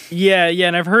of thing. Yeah,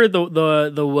 and I've heard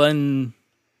the one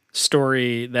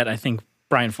story that I think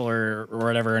Brian Fuller or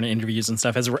whatever in interviews and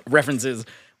stuff has references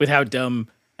with how dumb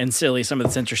and silly some of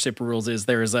the censorship rules is.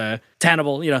 There's a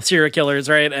Hannibal, you know, serial killers,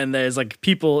 right? And there's like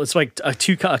people, it's like a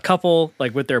couple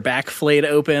like with their back flayed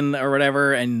open or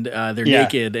whatever, and they're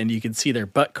naked and you can see their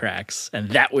butt cracks, and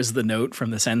that was the note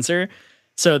from the censor.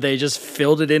 So they just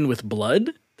filled it in with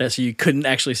blood, so you couldn't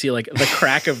actually see like the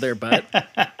crack of their butt,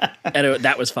 and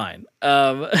that was fine.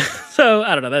 So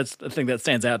I don't know. That's the thing that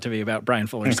stands out to me about Brian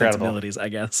Fuller's sensibilities, I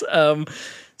guess.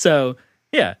 So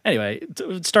yeah. Anyway,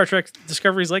 Star Trek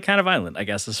Discovery is like kind of violent, I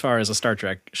guess, as far as a Star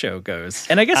Trek show goes.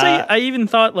 And I guess I even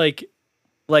thought like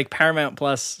Paramount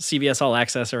Plus, CBS All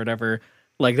Access or whatever,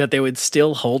 like that they would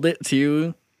still hold it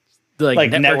to like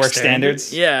network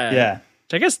standards. Yeah.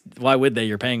 Which I guess why would they?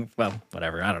 You're paying. Well,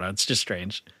 whatever. I don't know. It's just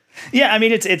strange. Yeah, I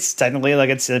mean, it's technically like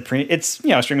it's you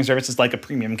know, streaming service is like a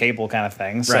premium cable kind of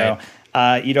thing. So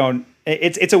you don't.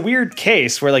 It's a weird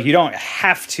case where like you don't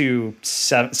have to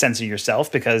censor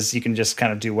yourself because you can just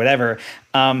kind of do whatever.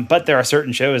 But there are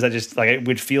certain shows that just like it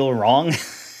would feel wrong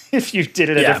if you did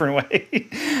it a different way.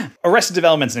 Arrested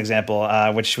Development's an example,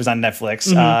 which was on Netflix.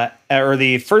 Or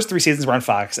the first 3 seasons were on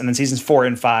Fox, and then seasons 4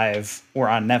 and 5 were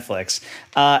on Netflix.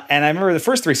 And I remember the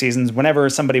first 3 seasons, whenever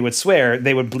somebody would swear,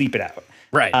 they would bleep it out.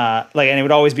 Right. And it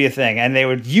would always be a thing. And they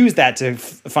would use that to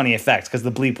funny effect because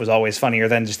the bleep was always funnier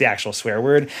than just the actual swear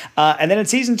word. And then in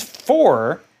season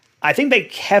 4, I think they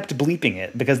kept bleeping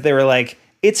it because they were like,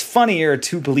 it's funnier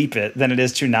to bleep it than it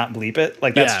is to not bleep it.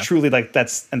 Like, that's truly like,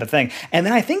 that's the thing. And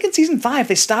then I think in season 5,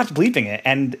 they stopped bleeping it.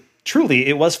 And truly,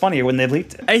 it was funnier when they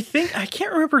bleeped it. I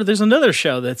can't remember. There's another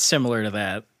show that's similar to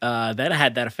that, that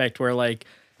had that effect where like,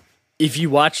 if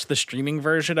you watched the streaming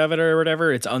version of it or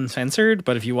whatever, it's uncensored.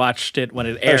 But if you watched it when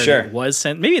it aired, it was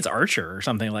maybe it's Archer or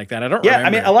something like that. I don't remember. I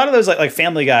mean, a lot of those like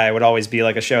Family Guy would always be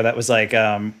like a show that was like, you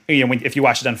know, if you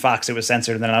watched it on Fox, it was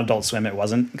censored, and then on Adult Swim, it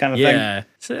wasn't kind of thing. Yeah,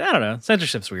 so, I don't know.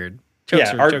 Censorship's weird.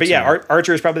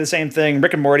 Archer is probably the same thing.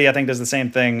 Rick and Morty, I think, does the same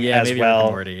thing as maybe well. Rick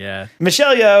and Morty, yeah.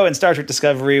 Michelle Yeoh in Star Trek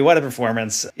Discovery, what a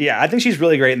performance. Yeah, I think she's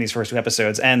really great in these first 2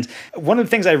 episodes. And one of the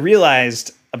things I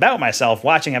realized about myself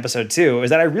watching episode 2 is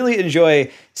that I really enjoy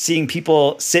seeing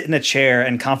people sit in a chair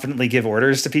and confidently give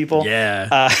orders to people.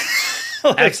 Yeah.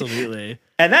 Absolutely.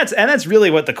 And that's really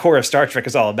what the core of Star Trek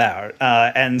is all about.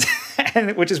 And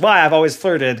which is why I've always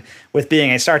flirted with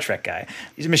being a Star Trek guy.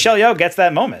 Michelle Yeoh gets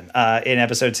that moment in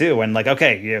episode 2 when like,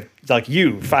 okay,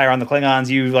 you fire on the Klingons,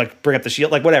 you like bring up the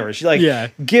shield, like whatever. She like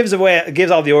gives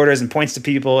all the orders and points to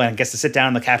people and gets to sit down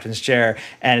in the captain's chair,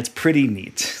 and it's pretty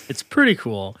neat. It's pretty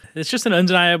cool. It's just an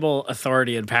undeniable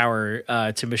authority and power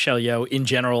to Michelle Yeoh in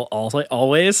general,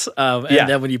 always. And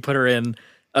then when you put her in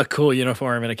a cool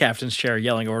uniform in a captain's chair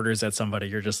yelling orders at somebody,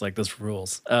 you're just like, this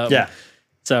rules.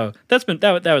 So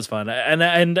that was fun.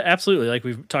 And absolutely, like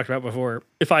we've talked about before,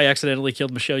 if I accidentally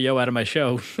killed Michelle Yeoh out of my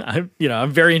show,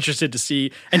 I'm very interested to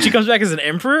see, and she comes back as an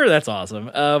emperor. That's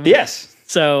awesome. Yes.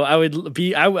 So I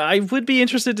would be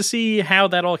interested to see how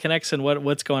that all connects and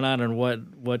what's going on and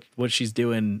what she's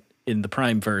doing in the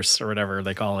Prime verse or whatever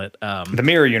they call it. The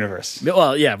mirror universe.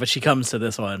 Well, yeah, but she comes to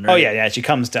this one. Right? Oh yeah, she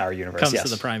comes to our universe. Comes to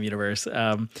the Prime universe.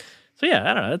 So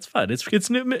yeah, I don't know. It's fun. It's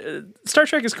new. Star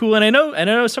Trek is cool, and I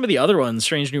know some of the other ones,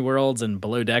 Strange New Worlds and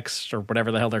Below Decks or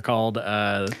whatever the hell they're called.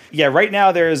 Yeah, right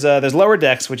now there's Lower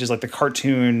Decks, which is like the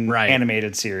cartoon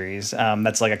animated series.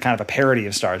 That's like a kind of a parody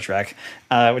of Star Trek,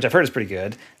 which I've heard is pretty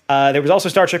good. There was also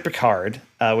Star Trek Picard,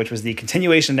 which was the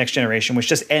continuation of Next Generation, which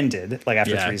just ended like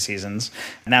after 3 seasons.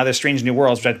 Now there's Strange New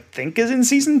Worlds, which I think is in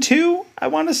season 2. I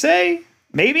want to say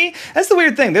maybe. That's the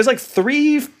weird thing. There's like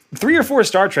three or four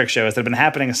Star Trek shows that have been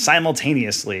happening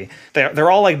simultaneously.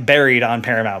 They're all like buried on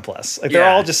Paramount Plus. Like they're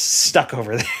all just stuck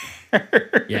over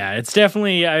there. Yeah, it's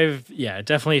definitely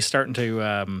definitely starting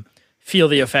to feel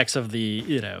the effects of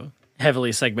the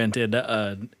heavily segmented,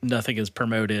 nothing is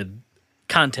promoted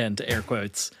content, air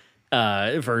quotes,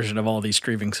 version of all these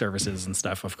streaming services and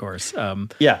stuff. Of course,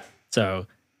 So.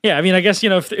 Yeah, I mean, I guess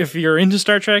if you're into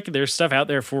Star Trek, there's stuff out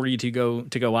there for you to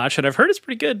go watch, and I've heard it's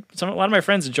pretty good. A lot of my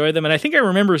friends enjoy them, and I think I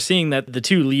remember seeing that the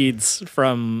two leads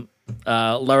from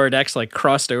Lower Decks like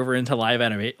crossed over into live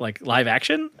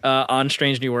action on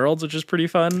Strange New Worlds, which is pretty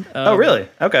fun. Oh, really?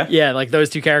 Okay. Yeah, like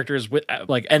those two characters with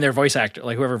and their voice actor,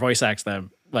 like whoever voice acts them,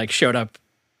 like showed up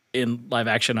in live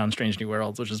action on Strange New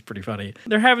Worlds, which is pretty funny.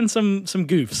 They're having some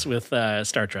goofs with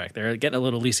Star Trek. They're getting a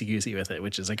little loosey-goosey with it,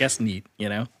 which is, I guess, neat,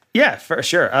 Yeah, for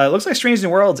sure. It looks like Strange New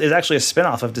Worlds is actually a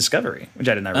spinoff of Discovery, which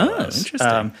I did not realize. Oh,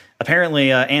 interesting.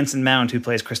 Apparently, Anson Mount, who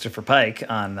plays Christopher Pike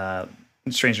on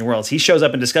Strange New Worlds, he shows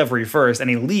up in Discovery first, and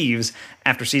he leaves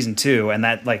after season 2, and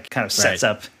that like kind of sets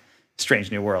up Strange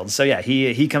New Worlds. So yeah,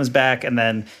 he comes back, and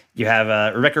then you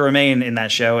have Rebecca Romijn in that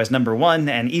show as number 1,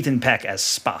 and Ethan Peck as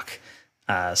Spock.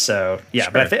 So yeah,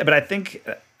 sure. but I think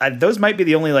those might be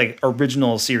the only like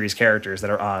original series characters that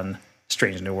are on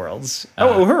Strange New Worlds.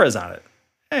 Uhura's on it.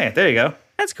 Hey, there you go.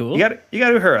 That's cool. You got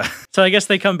Uhura. So I guess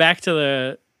they come back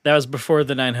to that was before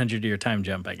the 900-year time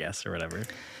jump, I guess, or whatever.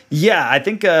 Yeah, I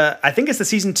think it's the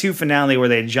season 2 finale where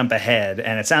they jump ahead,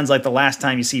 and it sounds like the last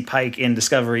time you see Pike in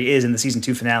Discovery is in the season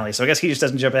 2 finale. So I guess he just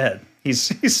doesn't jump ahead. He's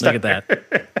stuck. Look at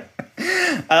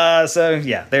that. So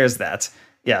yeah, there's that.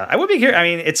 Yeah, I would be here. I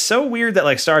mean, it's so weird that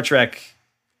like Star Trek,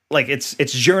 like its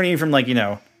journey from like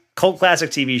cult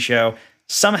classic TV show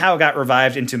somehow got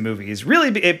revived into movies. Really,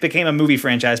 it became a movie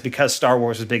franchise because Star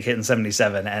Wars was a big hit in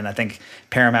 1977. And I think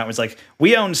Paramount was like,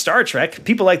 we own Star Trek.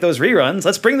 People like those reruns.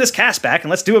 Let's bring this cast back and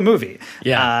let's do a movie.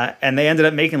 Yeah. And they ended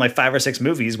up making like 5 or 6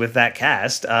 movies with that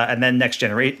cast. And then Next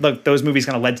Generation, look, those movies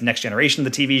kind of led to Next Generation, the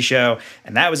TV show.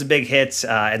 And that was a big hit.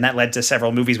 And that led to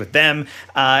several movies with them.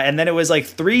 And then it was like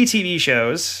 3 TV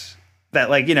shows that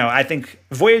like, I think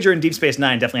Voyager and Deep Space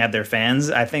Nine definitely have their fans.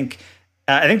 I think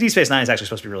Deep Space Nine is actually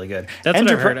supposed to be really good. That's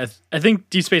what I've heard. I think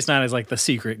Deep Space Nine is like the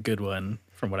secret good one,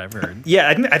 from what I've heard. Yeah,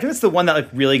 I think it's the one that like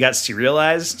really got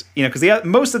serialized. Because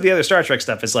most of the other Star Trek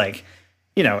stuff is like,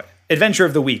 Adventure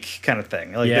of the Week kind of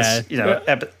thing. Like this,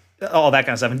 all that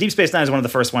kind of stuff. And Deep Space Nine is one of the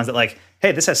first ones that like,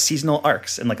 hey, this has seasonal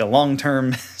arcs and like a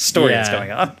long-term story that's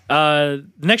going on.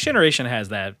 Next Generation has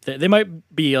that. They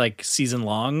might be like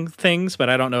season-long things, but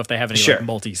I don't know if they have any like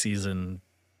multi-season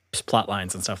plot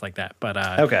lines and stuff like that. But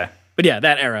okay. But yeah,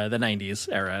 that era, the 90s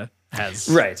era, has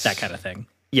that kind of thing.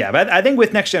 Yeah, but I think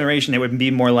with Next Generation, it would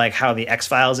be more like how the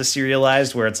X-Files is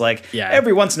serialized, where it's like,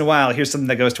 every once in a while, here's something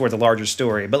that goes towards a larger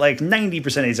story. But like 90%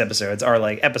 of these episodes are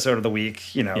like episode of the week,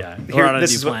 We're on a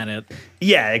new planet.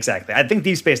 Yeah, exactly. I think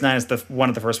Deep Space Nine is one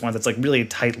of the first ones that's like really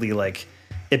tightly like,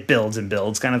 it builds and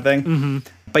builds kind of thing. Mm-hmm.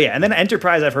 But yeah, and then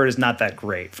Enterprise I've heard is not that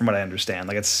great from what I understand.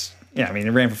 Like it's... Yeah, I mean,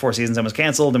 it ran for 4 seasons and was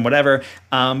canceled and whatever.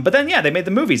 But then, they made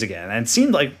the movies again. And it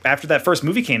seemed like after that first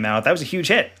movie came out, that was a huge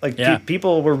hit. Like,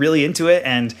 people were really into it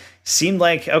and seemed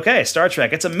like, okay, Star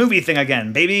Trek, it's a movie thing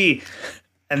again, baby.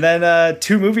 And then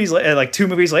 2 movies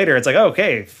later, it's like, oh,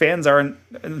 okay,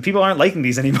 people aren't liking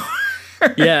these anymore.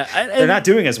 Yeah. They're not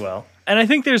doing as well. And I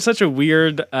think there's such a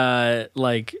weird,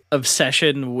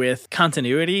 obsession with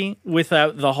continuity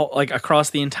without the whole, like, across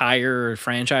the entire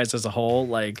franchise as a whole.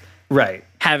 Like, right.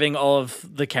 Having all of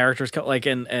the characters, like,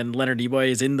 and Leonard Nimoy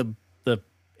is in the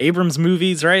Abrams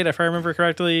movies, right? If I remember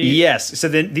correctly. Yes. So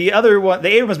the other one, the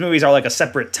Abrams movies are like a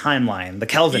separate timeline, the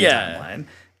Kelvin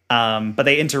timeline. But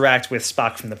they interact with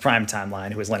Spock from the Prime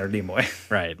timeline, who is Leonard Nimoy.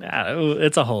 Right.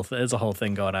 It's a whole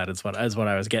thing going on. Is what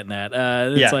I was getting at.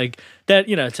 It's like that.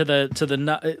 To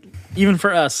the even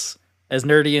for us, as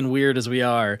nerdy and weird as we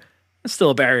are, it's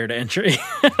still a barrier to entry.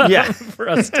 Yeah, for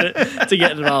us to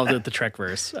get involved with the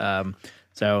Trekverse.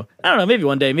 So I don't know, maybe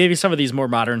one day, maybe some of these more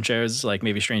modern shows, like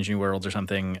maybe Strange New Worlds or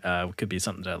something, could be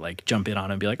something to like jump in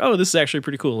on and be like, oh, this is actually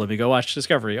pretty cool. Let me go watch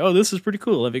Discovery. Oh, this is pretty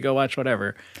cool. Let me go watch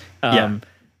whatever.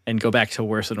 And go back to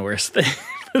worse and worse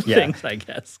things, I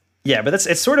guess. Yeah, but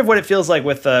it's sort of what it feels like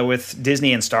with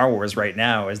Disney and Star Wars right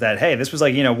now, is that, hey, this was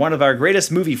like, one of our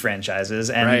greatest movie franchises,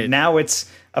 and now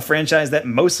it's a franchise that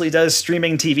mostly does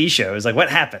streaming TV shows. Like, what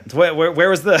happened? Where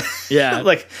was the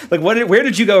where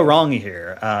did you go wrong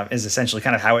here? Is essentially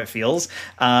kind of how it feels.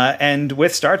 And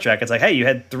with Star Trek, it's like, hey, you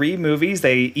had 3 movies.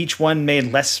 Each one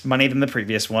made less money than the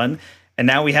previous one. And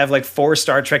now we have like 4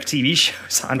 Star Trek TV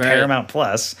shows on Paramount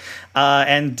Plus.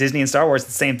 And Disney and Star Wars,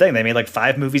 the same thing. They made like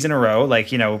 5 movies in a row,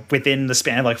 like, within the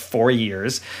span of like 4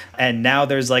 years. And now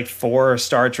there's like 4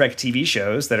 Star Trek TV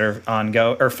shows that are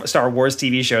or Star Wars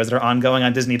TV shows that are ongoing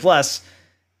on Disney Plus.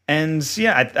 And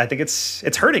yeah, I think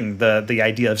it's hurting the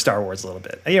idea of Star Wars a little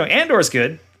bit. Andor's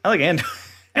good. I like Andor.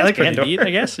 I like Andor. Neat,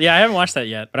 I guess. Yeah, I haven't watched that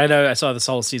yet, but I know I saw this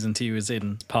whole season 2 is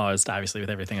in paused, obviously,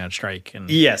 with everything on strike. And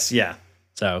yes, yeah.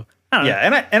 So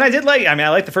yeah, and I did I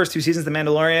like the first 2 seasons of The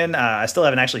Mandalorian. I still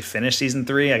haven't actually finished season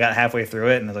 3. I got halfway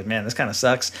through it and I was like, man, this kind of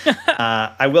sucks.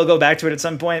 I will go back to it at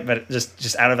some point, but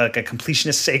just out of like a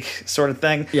completionist sake sort of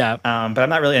thing. Yeah. But I'm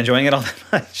not really enjoying it all that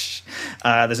much.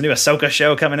 There's a new Ahsoka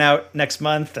show coming out next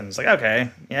month, and it's like, okay,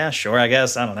 yeah, sure, I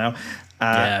guess. I don't know.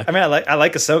 I mean, I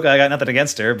like Ahsoka. I got nothing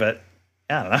against her, but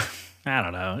I don't know. I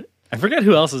don't know. I forget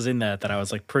who else is in that I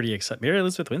was like pretty excited. Mary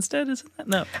Elizabeth Winstead is in that?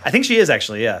 No. I think she is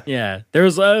actually, yeah. Yeah. There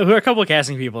was a couple of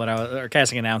casting people or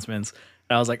casting announcements.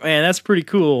 And I was like, man, that's pretty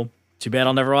cool. Too bad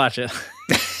I'll never watch it.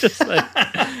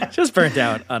 just burnt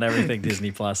out on everything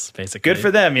Disney Plus, basically. Good for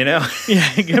them, Yeah,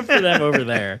 good for them over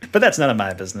there. But that's none of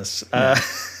my business. But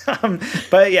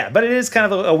it is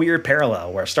kind of a weird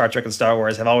parallel where Star Trek and Star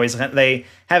Wars they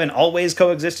haven't always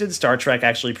coexisted. Star Trek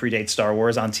actually predates Star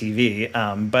Wars on TV,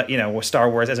 but Star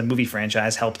Wars as a movie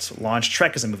franchise helped launch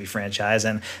Trek as a movie franchise,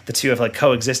 and the two have like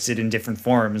coexisted in different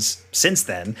forms since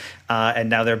then. And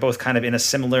now they're both kind of in a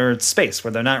similar space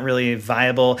where they're not really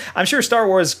viable. I'm sure Star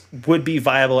Wars would be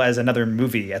viable as another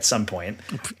movie at some point.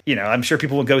 I'm sure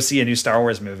people will go see a new Star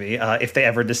Wars movie if they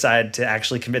ever decide to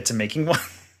actually commit to making one.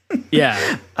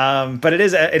 Yeah. But it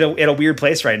is in a weird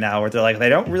place right now where they're like, they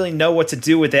don't really know what to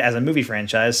do with it as a movie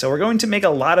franchise. So we're going to make a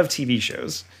lot of TV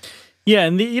shows. Yeah.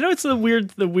 And it's the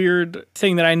weird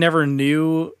thing that I never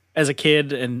knew as a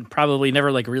kid and probably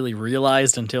never like really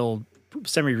realized until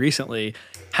semi recently,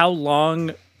 how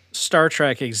long Star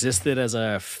Trek existed as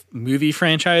a movie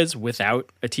franchise without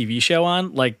a TV show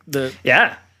on. Like the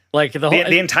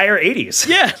entire 80s.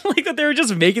 Yeah, like that they were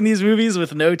just making these movies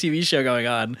with no TV show going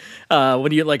on.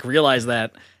 When you like realize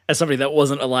that as somebody that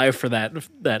wasn't alive for that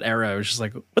era, it was just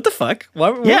like, what the fuck?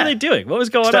 What were they doing? What was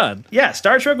going on? Yeah,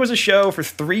 Star Trek was a show for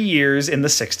 3 years in the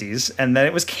 60s, and then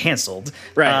it was canceled.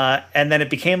 Right. And then it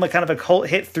became like kind of a cult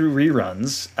hit through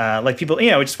reruns. Like people,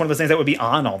 it's just one of those things that would be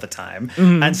on all the time.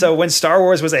 Mm-hmm. And so when Star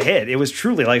Wars was a hit, it was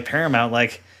truly like Paramount,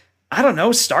 like, I don't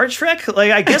know, Star Trek?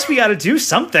 Like, I guess we got to do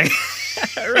something.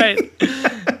 Right.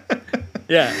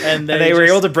 Yeah, and they were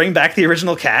able to bring back the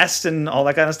original cast and all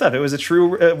that kind of stuff. It was a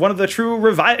true it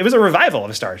was a revival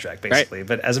of Star Trek, basically, right.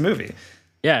 But as a movie.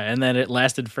 Yeah, and then it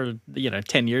lasted for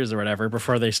 10 years or whatever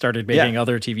before they started making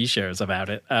other TV shows about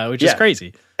it, which is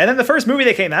crazy. And then the first movie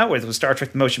they came out with was Star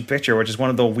Trek: The Motion Picture, which is one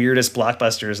of the weirdest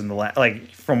blockbusters in the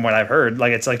from what I've heard.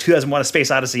 Like it's like 2001: A Space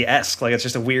Odyssey-esque. Like it's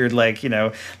just a weird like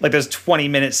there's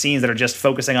 20-minute scenes that are just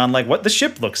focusing on like what the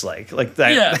ship looks like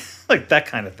that, like that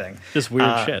kind of thing. Just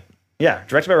weird shit. Yeah,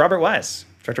 directed by Robert Wise,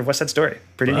 director of West Side Story.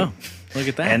 Pretty neat. Look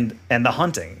at that. And The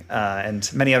Haunting,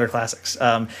 and many other classics.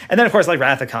 And then, of course, like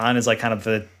Wrath of Khan is like kind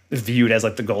of viewed as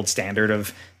like the gold standard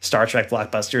of Star Trek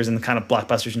blockbusters and kind of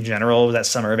blockbusters in general. That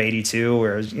summer of '82,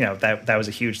 where that was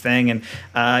a huge thing.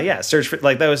 And Search for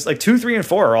like that was like 2, 3, and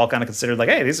 4 are all kind of considered like,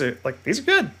 hey, these are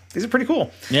good. These are pretty cool.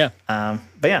 Yeah. But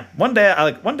yeah, one day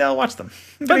I'll watch them.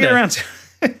 Get around to.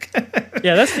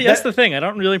 Yeah, that's the thing. I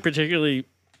don't really particularly.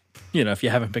 If you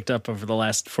haven't picked up over the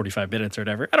last 45 minutes or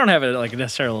whatever, I don't have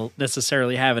it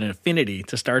necessarily have an affinity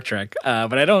to Star Trek,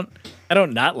 but I don't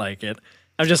not like it.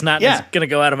 I'm just not going to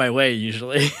go out of my way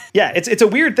usually. Yeah, it's a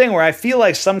weird thing where I feel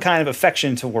like some kind of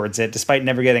affection towards it, despite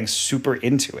never getting super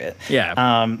into it. Yeah.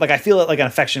 Like I feel like an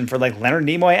affection for like Leonard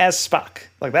Nimoy as Spock.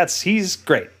 Like he's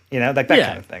great. Like that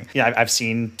kind of thing. Yeah, I've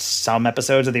seen some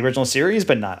episodes of the original series,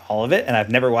 but not all of it, and I've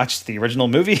never watched the original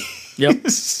movie. Yep.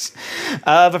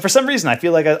 But for some reason, I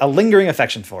feel like a lingering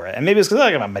affection for it, and maybe it's because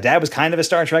like my dad was kind of a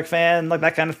Star Trek fan, like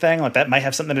that kind of thing. Like that might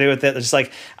have something to do with it. It's just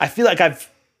like I feel like I've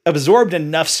absorbed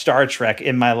enough Star Trek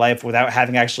in my life without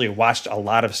having actually watched a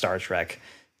lot of Star Trek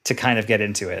to kind of get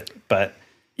into it. But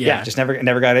yeah, just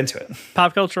never got into it.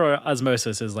 Pop cultural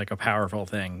osmosis is like a powerful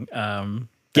thing.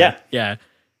 Yeah.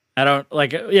 I don't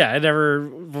like. Yeah, I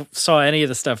never saw any of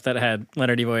the stuff that had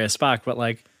Leonard Nimoy as Spock, but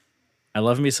like, I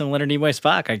love me some Leonard Nimoy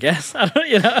Spock. I guess I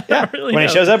don't. I don't really when know.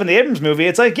 he shows up in the Abrams movie,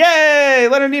 it's like, yay,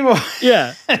 Leonard Nimoy.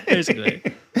 Yeah, basically.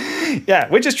 Yeah,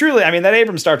 which is truly, I mean, that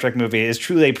Abrams Star Trek movie is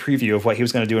truly a preview of what he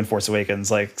was going to do in Force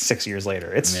Awakens like 6 years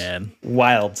later. It's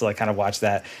wild to like kind of watch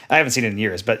that. I haven't seen it in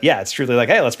years, but yeah, it's truly like,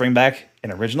 hey, let's bring back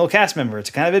an original cast member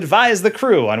to kind of advise the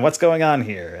crew on what's going on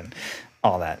here and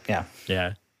all that. Yeah.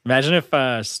 Yeah. Imagine if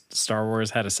Star Wars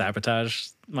had a sabotage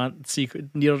secret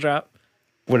needle drop.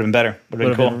 Would have been better. Would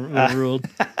have been cool. Ruled.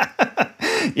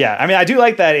 Yeah, I mean, I do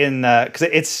like that in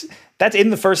because that's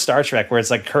in the first Star Trek where it's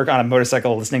like Kirk on a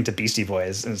motorcycle listening to Beastie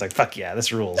Boys, and it's like, fuck yeah,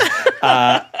 this rules.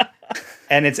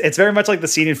 And it's very much like the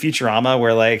scene in Futurama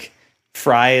where like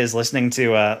Fry is listening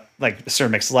to like Sir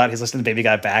Mix-a-Lot. He's listening to Baby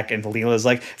Got Back, and Leela's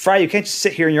like, Fry, you can't just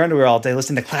sit here in your underwear all day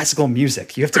listening to classical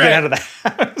music. You have to get out of the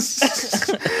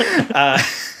house.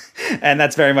 And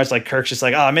that's very much like Kirk's just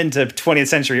like, oh, I'm into 20th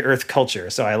century Earth culture,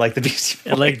 so I like the Beastie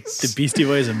Boys. I like the Beastie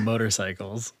Boys and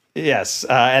motorcycles. Yes,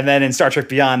 and then in Star Trek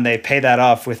Beyond, they pay that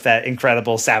off with that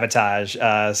incredible sabotage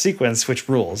sequence, which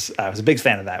rules. I was a big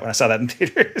fan of that when I saw that in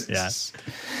theaters. Yeah.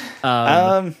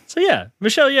 So yeah,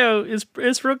 Michelle Yeoh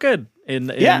is real good in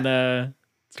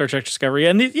Star Trek Discovery,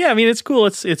 and I mean it's cool.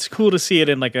 It's cool to see it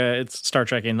in like it's Star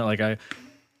Trek in like a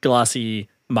glossy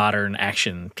modern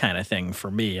action kind of thing. For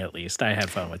me, at least, I had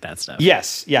fun with that stuff.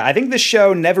 Yes, yeah, I think the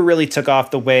show never really took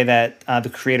off the way that the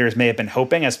creators may have been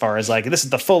hoping, as far as like this is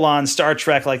the full on Star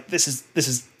Trek, like this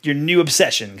is your new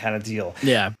obsession kind of deal.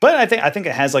 Yeah, but I think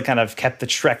it has like kind of kept the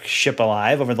Trek ship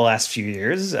alive over the last few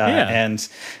years, and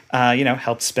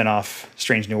helped spin off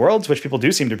Strange New Worlds, which people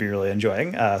do seem to be really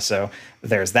enjoying. So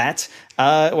there's that.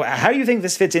 How do you think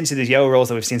this fits into the Yeoh roles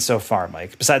that we've seen so far,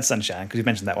 Mike? Besides Sunshine, because you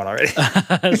mentioned that one already.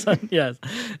 Yes,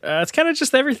 it's kind of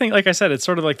just everything. Like I said, it's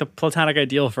sort of like the platonic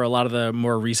ideal for a lot of the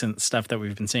more recent stuff that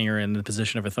we've been seeing her in the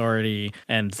position of authority.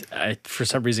 And I, for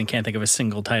some reason, can't think of a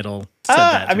single title.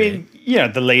 I mean,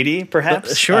 the lady,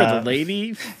 perhaps. The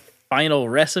lady. Final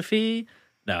Recipe.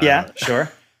 No. Yeah,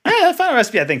 sure. Yeah, Final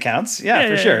Recipe I think counts. Yeah,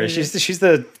 for sure. She's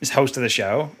the host of the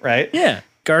show, right? Yeah.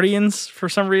 Guardians for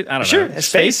some reason. I don't know.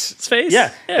 Space.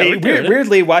 Yeah.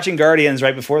 Weirdly, watching Guardians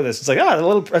right before this, it's like, a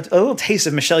little taste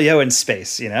of Michelle Yeoh in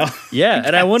space, Yeah,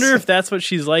 and I wonder if that's what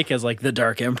she's like as like the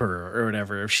Dark Emperor or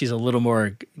whatever. If she's a little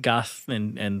more goth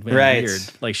and weird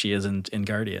like she is in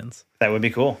Guardians. That would be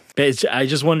cool. But I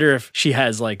just wonder if she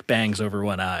has like bangs over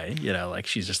one eye, like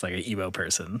she's just like an emo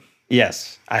person.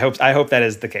 Yes, I hope that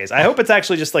is the case. I hope it's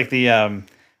actually just like the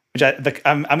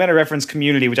I'm going to reference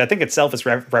Community, which I think itself is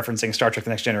referencing Star Trek: The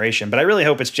Next Generation, but I really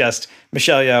hope it's just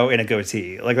Michelle Yeoh in a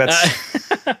goatee. Like that's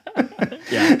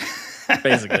yeah,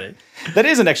 basically. That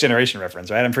is a Next Generation reference,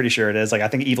 right? I'm pretty sure it is. Like I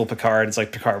think Evil Picard, it's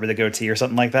like Picard with a goatee or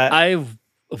something like that. I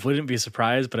wouldn't be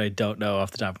surprised, but I don't know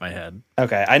off the top of my head.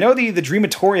 Okay, I know the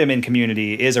Dreamatorium in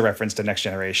Community is a reference to Next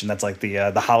Generation. That's like the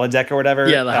holodeck or whatever.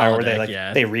 Yeah, the holodeck.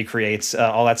 Where they recreate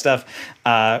all that stuff.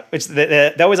 Which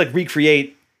they always like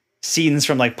recreate scenes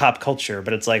from like pop culture,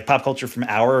 but it's like pop culture from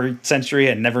our century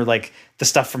and never like the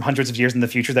stuff from hundreds of years in the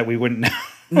future that we wouldn't know.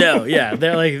 No, yeah,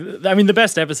 they're like, I mean, the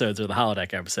best episodes are the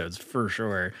holodeck episodes for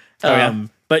sure.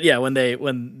 But yeah,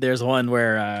 when there's one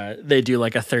where they do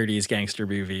like a 30s gangster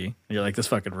movie, and you're like, this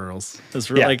fucking rules.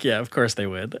 Like, yeah, of course they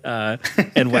would,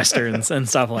 and westerns and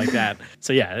stuff like that.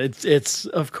 So yeah, it's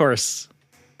of course.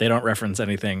 They don't reference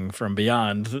anything from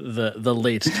beyond the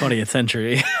late 20th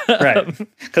century. Right.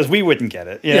 Because we wouldn't get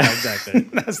it. Yeah, exactly.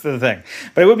 That's the thing.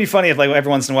 But it would be funny if like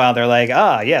every once in a while they're like,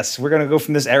 yes, we're going to go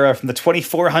from this era from the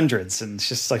 2400s. And it's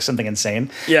just like something insane.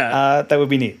 Yeah. That would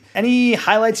be neat. Any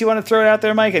highlights you want to throw out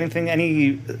there, Mike?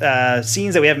 Any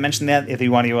scenes that we haven't mentioned yet that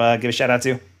you want to give a shout out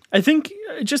to? I think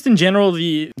just in general,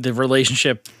 the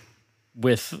relationship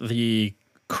with the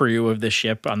crew of the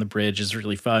ship on the bridge is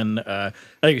really fun.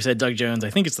 Like you said, Doug Jones, I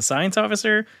think it's the science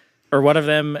officer or one of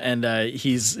them, and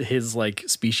his like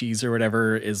species or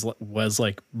whatever was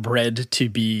like bred to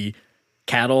be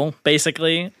cattle,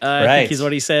 basically. I think he's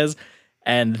what he says,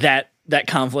 and that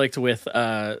conflict with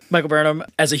Michael Burnham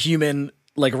as a human,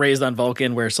 like raised on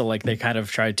Vulcan, where so like they kind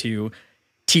of tried to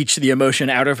teach the emotion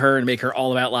out of her and make her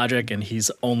all about logic, and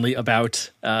he's only about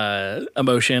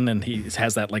emotion, and he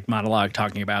has that like monologue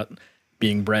talking about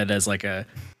being bred as like a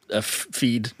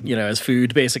feed, as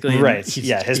food, basically. Right.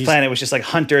 His planet was just like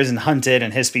hunters and hunted,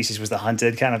 and his species was the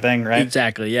hunted kind of thing, right?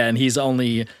 Exactly. Yeah, and he's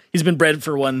been bred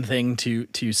for one thing,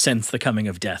 to sense the coming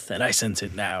of death, and I sense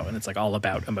it now, and it's like all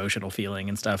about emotional feeling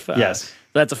and stuff. Yes.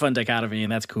 That's a fun dichotomy,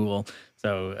 and that's cool.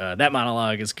 So that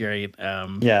monologue is great.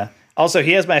 Yeah. Also,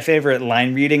 he has my favorite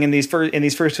line reading in these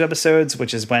first two episodes,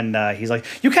 which is when he's like,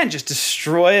 "You can't just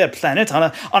destroy a planet on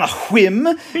a whim."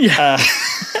 Yeah.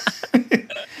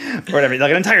 Or whatever,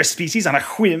 like an entire species on a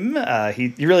whim.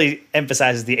 He really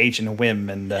emphasizes the H in whim,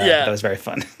 and that was very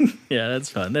fun. Yeah, that's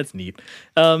fun. That's neat.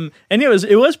 And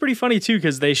it was pretty funny too,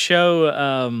 because they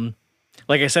show,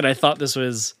 like I said, I thought this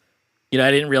was,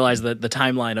 I didn't realize the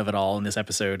timeline of it all in this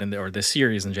episode or this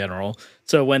series in general.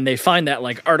 So when they find that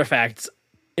like artifact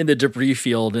in the debris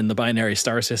field in the binary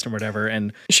star system or whatever,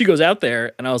 and she goes out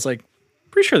there, and I was like,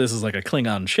 pretty sure this is like a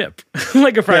Klingon ship.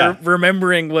 Like if I'm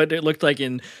remembering what it looked like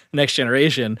in Next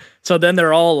Generation. So then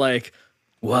they're all like,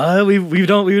 what? We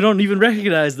don't even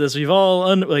recognize this. We've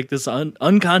all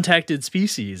uncontacted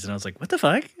species. And I was like, what the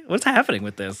fuck? What's happening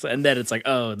with this? And then it's like,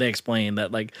 oh, they explain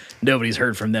that like nobody's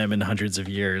heard from them in hundreds of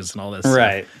years and all this.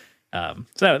 Right. Stuff.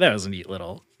 So that was a neat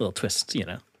little twist,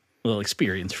 little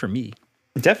experience for me.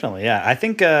 Definitely, yeah. I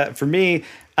think for me,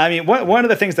 I mean, one of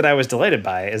the things that I was delighted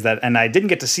by is that, and I didn't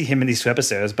get to see him in these two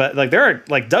episodes, but like there are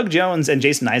like Doug Jones and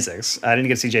Jason Isaacs. I didn't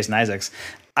get to see Jason Isaacs.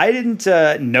 I didn't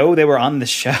know they were on the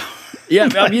show. Yeah,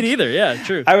 me neither. Yeah,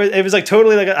 true. It was like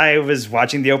totally like I was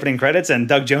watching the opening credits and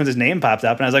Doug Jones's name popped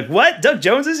up and I was like, "What? Doug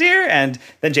Jones is here?" And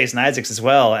then Jason Isaacs as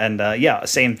well. And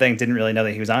same thing. Didn't really know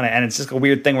that he was on it. And it's just a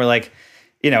weird thing where like,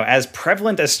 as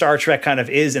prevalent as Star Trek kind of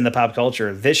is in the pop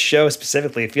culture, this show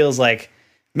specifically feels like,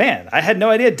 man, I had no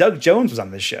idea Doug Jones was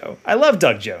on this show. I love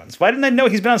Doug Jones. Why didn't I know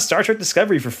he's been on Star Trek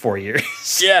Discovery for 4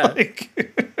 years? Yeah.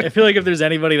 I feel like if there's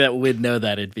anybody that would know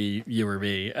that, it'd be you or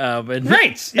me.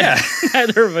 Right, yeah.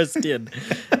 Neither of us did.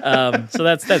 So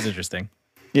that's interesting.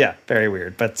 Yeah, very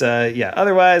weird. But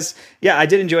otherwise, I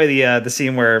did enjoy the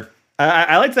scene where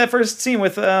I liked that first scene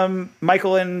with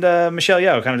Michael and Michelle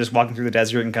Yeoh kind of just walking through the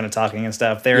desert and kind of talking and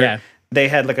stuff. They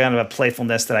had like kind of a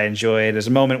playfulness that I enjoyed. There's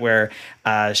a moment where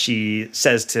she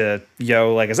says to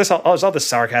Yeoh, like, is all this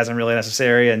sarcasm really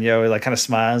necessary? And Yeoh like kind of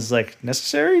smiles, like,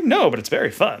 necessary? No, but it's very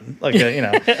fun. Like,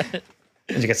 and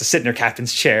she gets to sit in her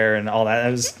captain's chair and all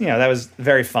that. That was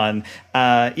very fun.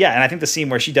 And I think the scene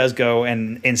where she does go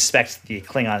and inspect the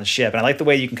Klingon ship, and I like the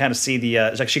way you can kind of see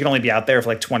like she can only be out there for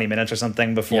like 20 minutes or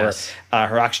something before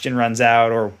her oxygen runs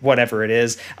out or whatever it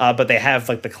is. But they have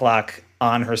like the clock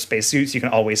on her spacesuit, so you can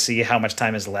always see how much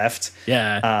time is left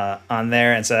on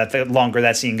there. And so that the longer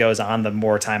that scene goes on, the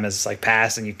more time has like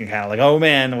passed, and you can kind of like, oh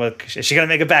man, is she gonna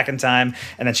make it back in time?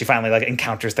 And then she finally like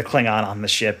encounters the Klingon on the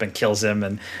ship and kills him,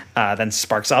 and then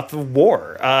sparks off the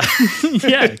war.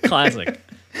 Classic.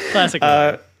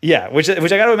 Which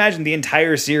I got to imagine the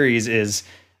entire series is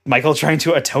Michael trying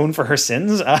to atone for her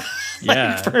sins. For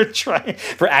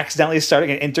accidentally starting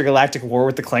an intergalactic war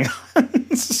with the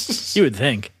Klingons. You would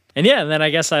think. And then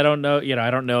I guess I don't know,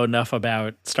 I don't know enough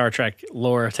about Star Trek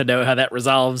lore to know how that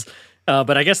resolves.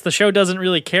 But I guess the show doesn't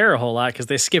really care a whole lot because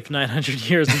they skip 900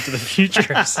 years into the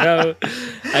future. So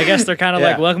I guess they're kind of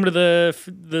like, welcome to the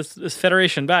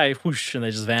Federation, bye, whoosh, and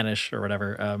they just vanish or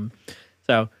whatever.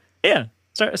 Star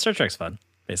Trek's fun,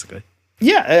 basically.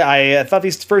 Yeah, I thought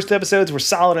these first episodes were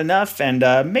solid enough, and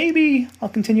maybe I'll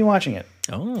continue watching it.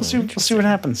 Oh, we'll see what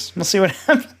happens.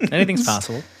 Anything's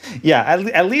possible. Yeah,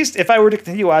 at least if I were to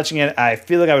continue watching it, I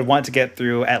feel like I would want to get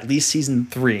through at least season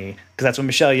 3, because that's when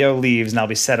Michelle Yeoh leaves, and I'll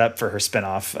be set up for her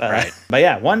spinoff. Right. But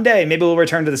yeah, one day maybe we'll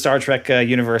return to the Star Trek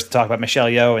universe to talk about Michelle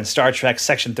Yeoh and Star Trek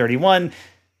Section 31,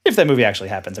 if that movie actually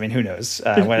happens. I mean, who knows?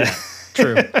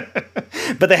 True.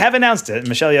 But they have announced it.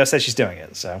 Michelle Yeoh says she's doing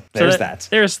it, so there's that.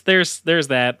 There's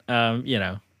that.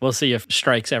 We'll see if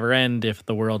strikes ever end, if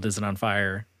the world isn't on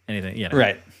fire, anything.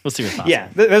 Right. We'll see what's possible. Yeah,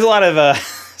 there's a lot of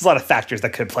factors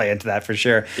that could play into that for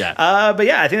sure. Yeah. But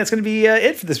I think that's going to be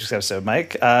it for this week's episode,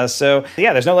 Mike. There's no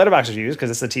Letterboxd reviews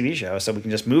because it's a TV show, so we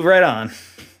can just move right on.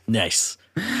 Nice.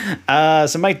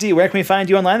 So Mike D, where can we find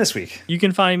you online this week? You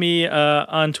can find me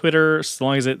on Twitter, as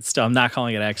long as I'm not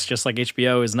calling it X, just like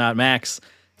HBO is not Max,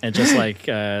 and just like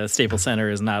Staples Center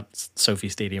is not Sophie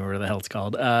Stadium or whatever the hell it's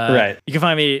called. Right. You can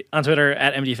find me on Twitter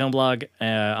at MDFilmblog,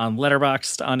 on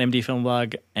Letterboxd on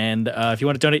MDFilmblog, and if you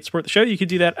want to donate to support the show, you can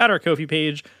do that at our Ko-fi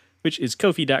page, which is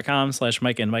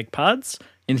ko-fi.com/Mike and Mike Pods.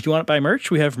 And if you want to buy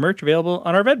merch, we have merch available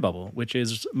on our Redbubble, which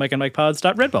is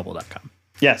mikeandmikepods.redbubble.com.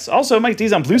 Yes. Also, Mike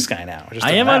D's on Blue Sky now.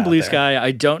 I am on Blue Sky.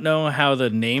 I don't know how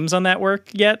the names on that work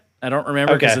yet. I don't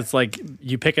remember because it's like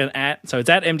you pick an @ so it's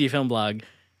at MD Filmblog,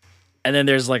 and then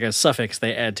there's like a suffix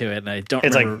they add to it, and I don't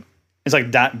remember. It's like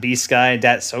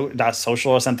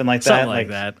 .bsky.social or something like that. Something like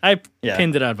that. I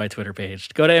pinned it on my Twitter page.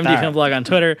 Go to MD Filmblog on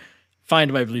Twitter.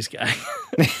 Find my blue sky.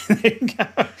 There you go.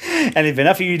 And if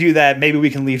enough of you do that, maybe we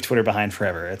can leave Twitter behind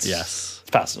forever. Yes. It's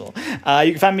possible.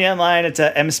 You can find me online at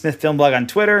M Smith Film Blog on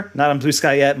Twitter. Not on Blue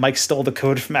Sky yet. Mike stole the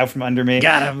code from under me.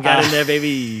 Got him. Got in there,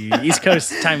 baby. East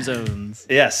Coast time zones.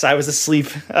 Yes, I was asleep,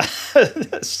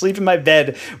 asleep in my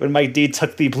bed when Mike D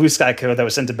took the Blue Sky code that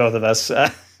was sent to both of us.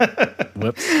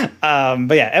 Whoops.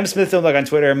 But yeah, M Smith Film Blog on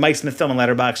Twitter, Mike Smith Film on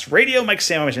Letterboxd, Radio Mike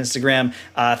Sandwich on Instagram.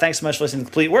 Thanks so much for listening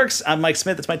to Complete Works. I'm Mike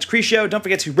Smith. That's Mike Decree Show. Don't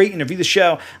forget to rate and review the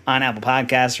show on Apple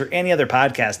Podcasts or any other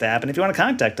podcast app. And if you want to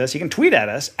contact us, you can tweet at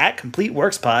us at Complete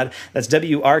Works Pod. That's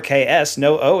WRKS,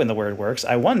 no O in the word works.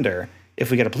 I wonder if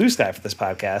we get a blue sky for this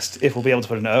podcast, if we'll be able to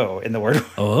put an O in the word.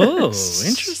 Oh,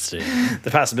 interesting.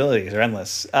 The possibilities are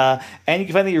endless. And you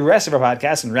can find the rest of our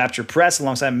podcast in Rapture Press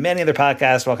alongside many other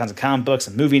podcasts, all kinds of comic books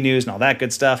and movie news and all that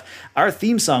good stuff. Our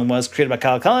theme song was created by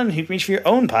Kyle Cullen, who you can reach for your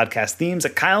own podcast themes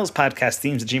at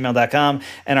kylespodcastthemes@gmail.com.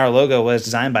 And our logo was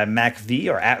designed by MacV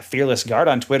or at Fearless Guard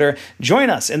on Twitter. Join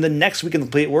us in the next week in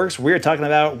Complete Works. We're talking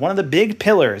about one of the big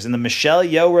pillars in the Michelle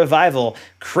Yeoh revival,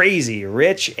 Crazy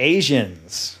Rich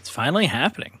Asians. Finally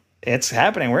happening. It's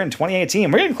happening. We're in 2018.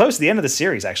 We're getting close to the end of the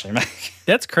series, actually, Mike.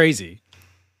 That's crazy.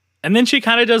 And then she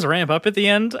kind of does ramp up at the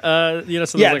end. So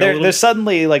yeah, there's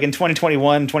suddenly, like in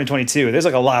 2021, 2022, there's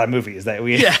like a lot of movies that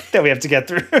we that we have to get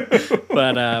through.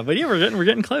 but yeah, we're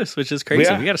getting close, which is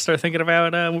crazy. We got to start thinking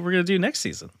about what we're gonna do next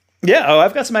season. Yeah. Oh,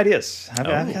 I've got some ideas.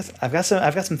 I've got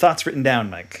some thoughts written down,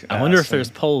 Mike. I wonder if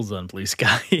there's polls on Blue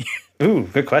Sky. Ooh,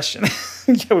 good question.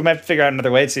 Yeah, we might have to figure out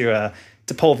another way to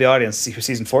poll the audience to see who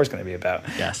season 4 is going to be about.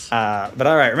 Yes. But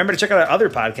all right, remember to check out our other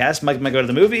podcasts, Mike Might Go to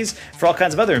the Movies, for all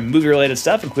kinds of other movie-related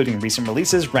stuff, including recent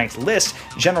releases, ranked lists,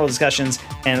 general discussions,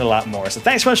 and a lot more. So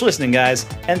thanks so much for listening, guys,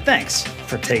 and thanks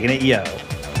for taking it, yo.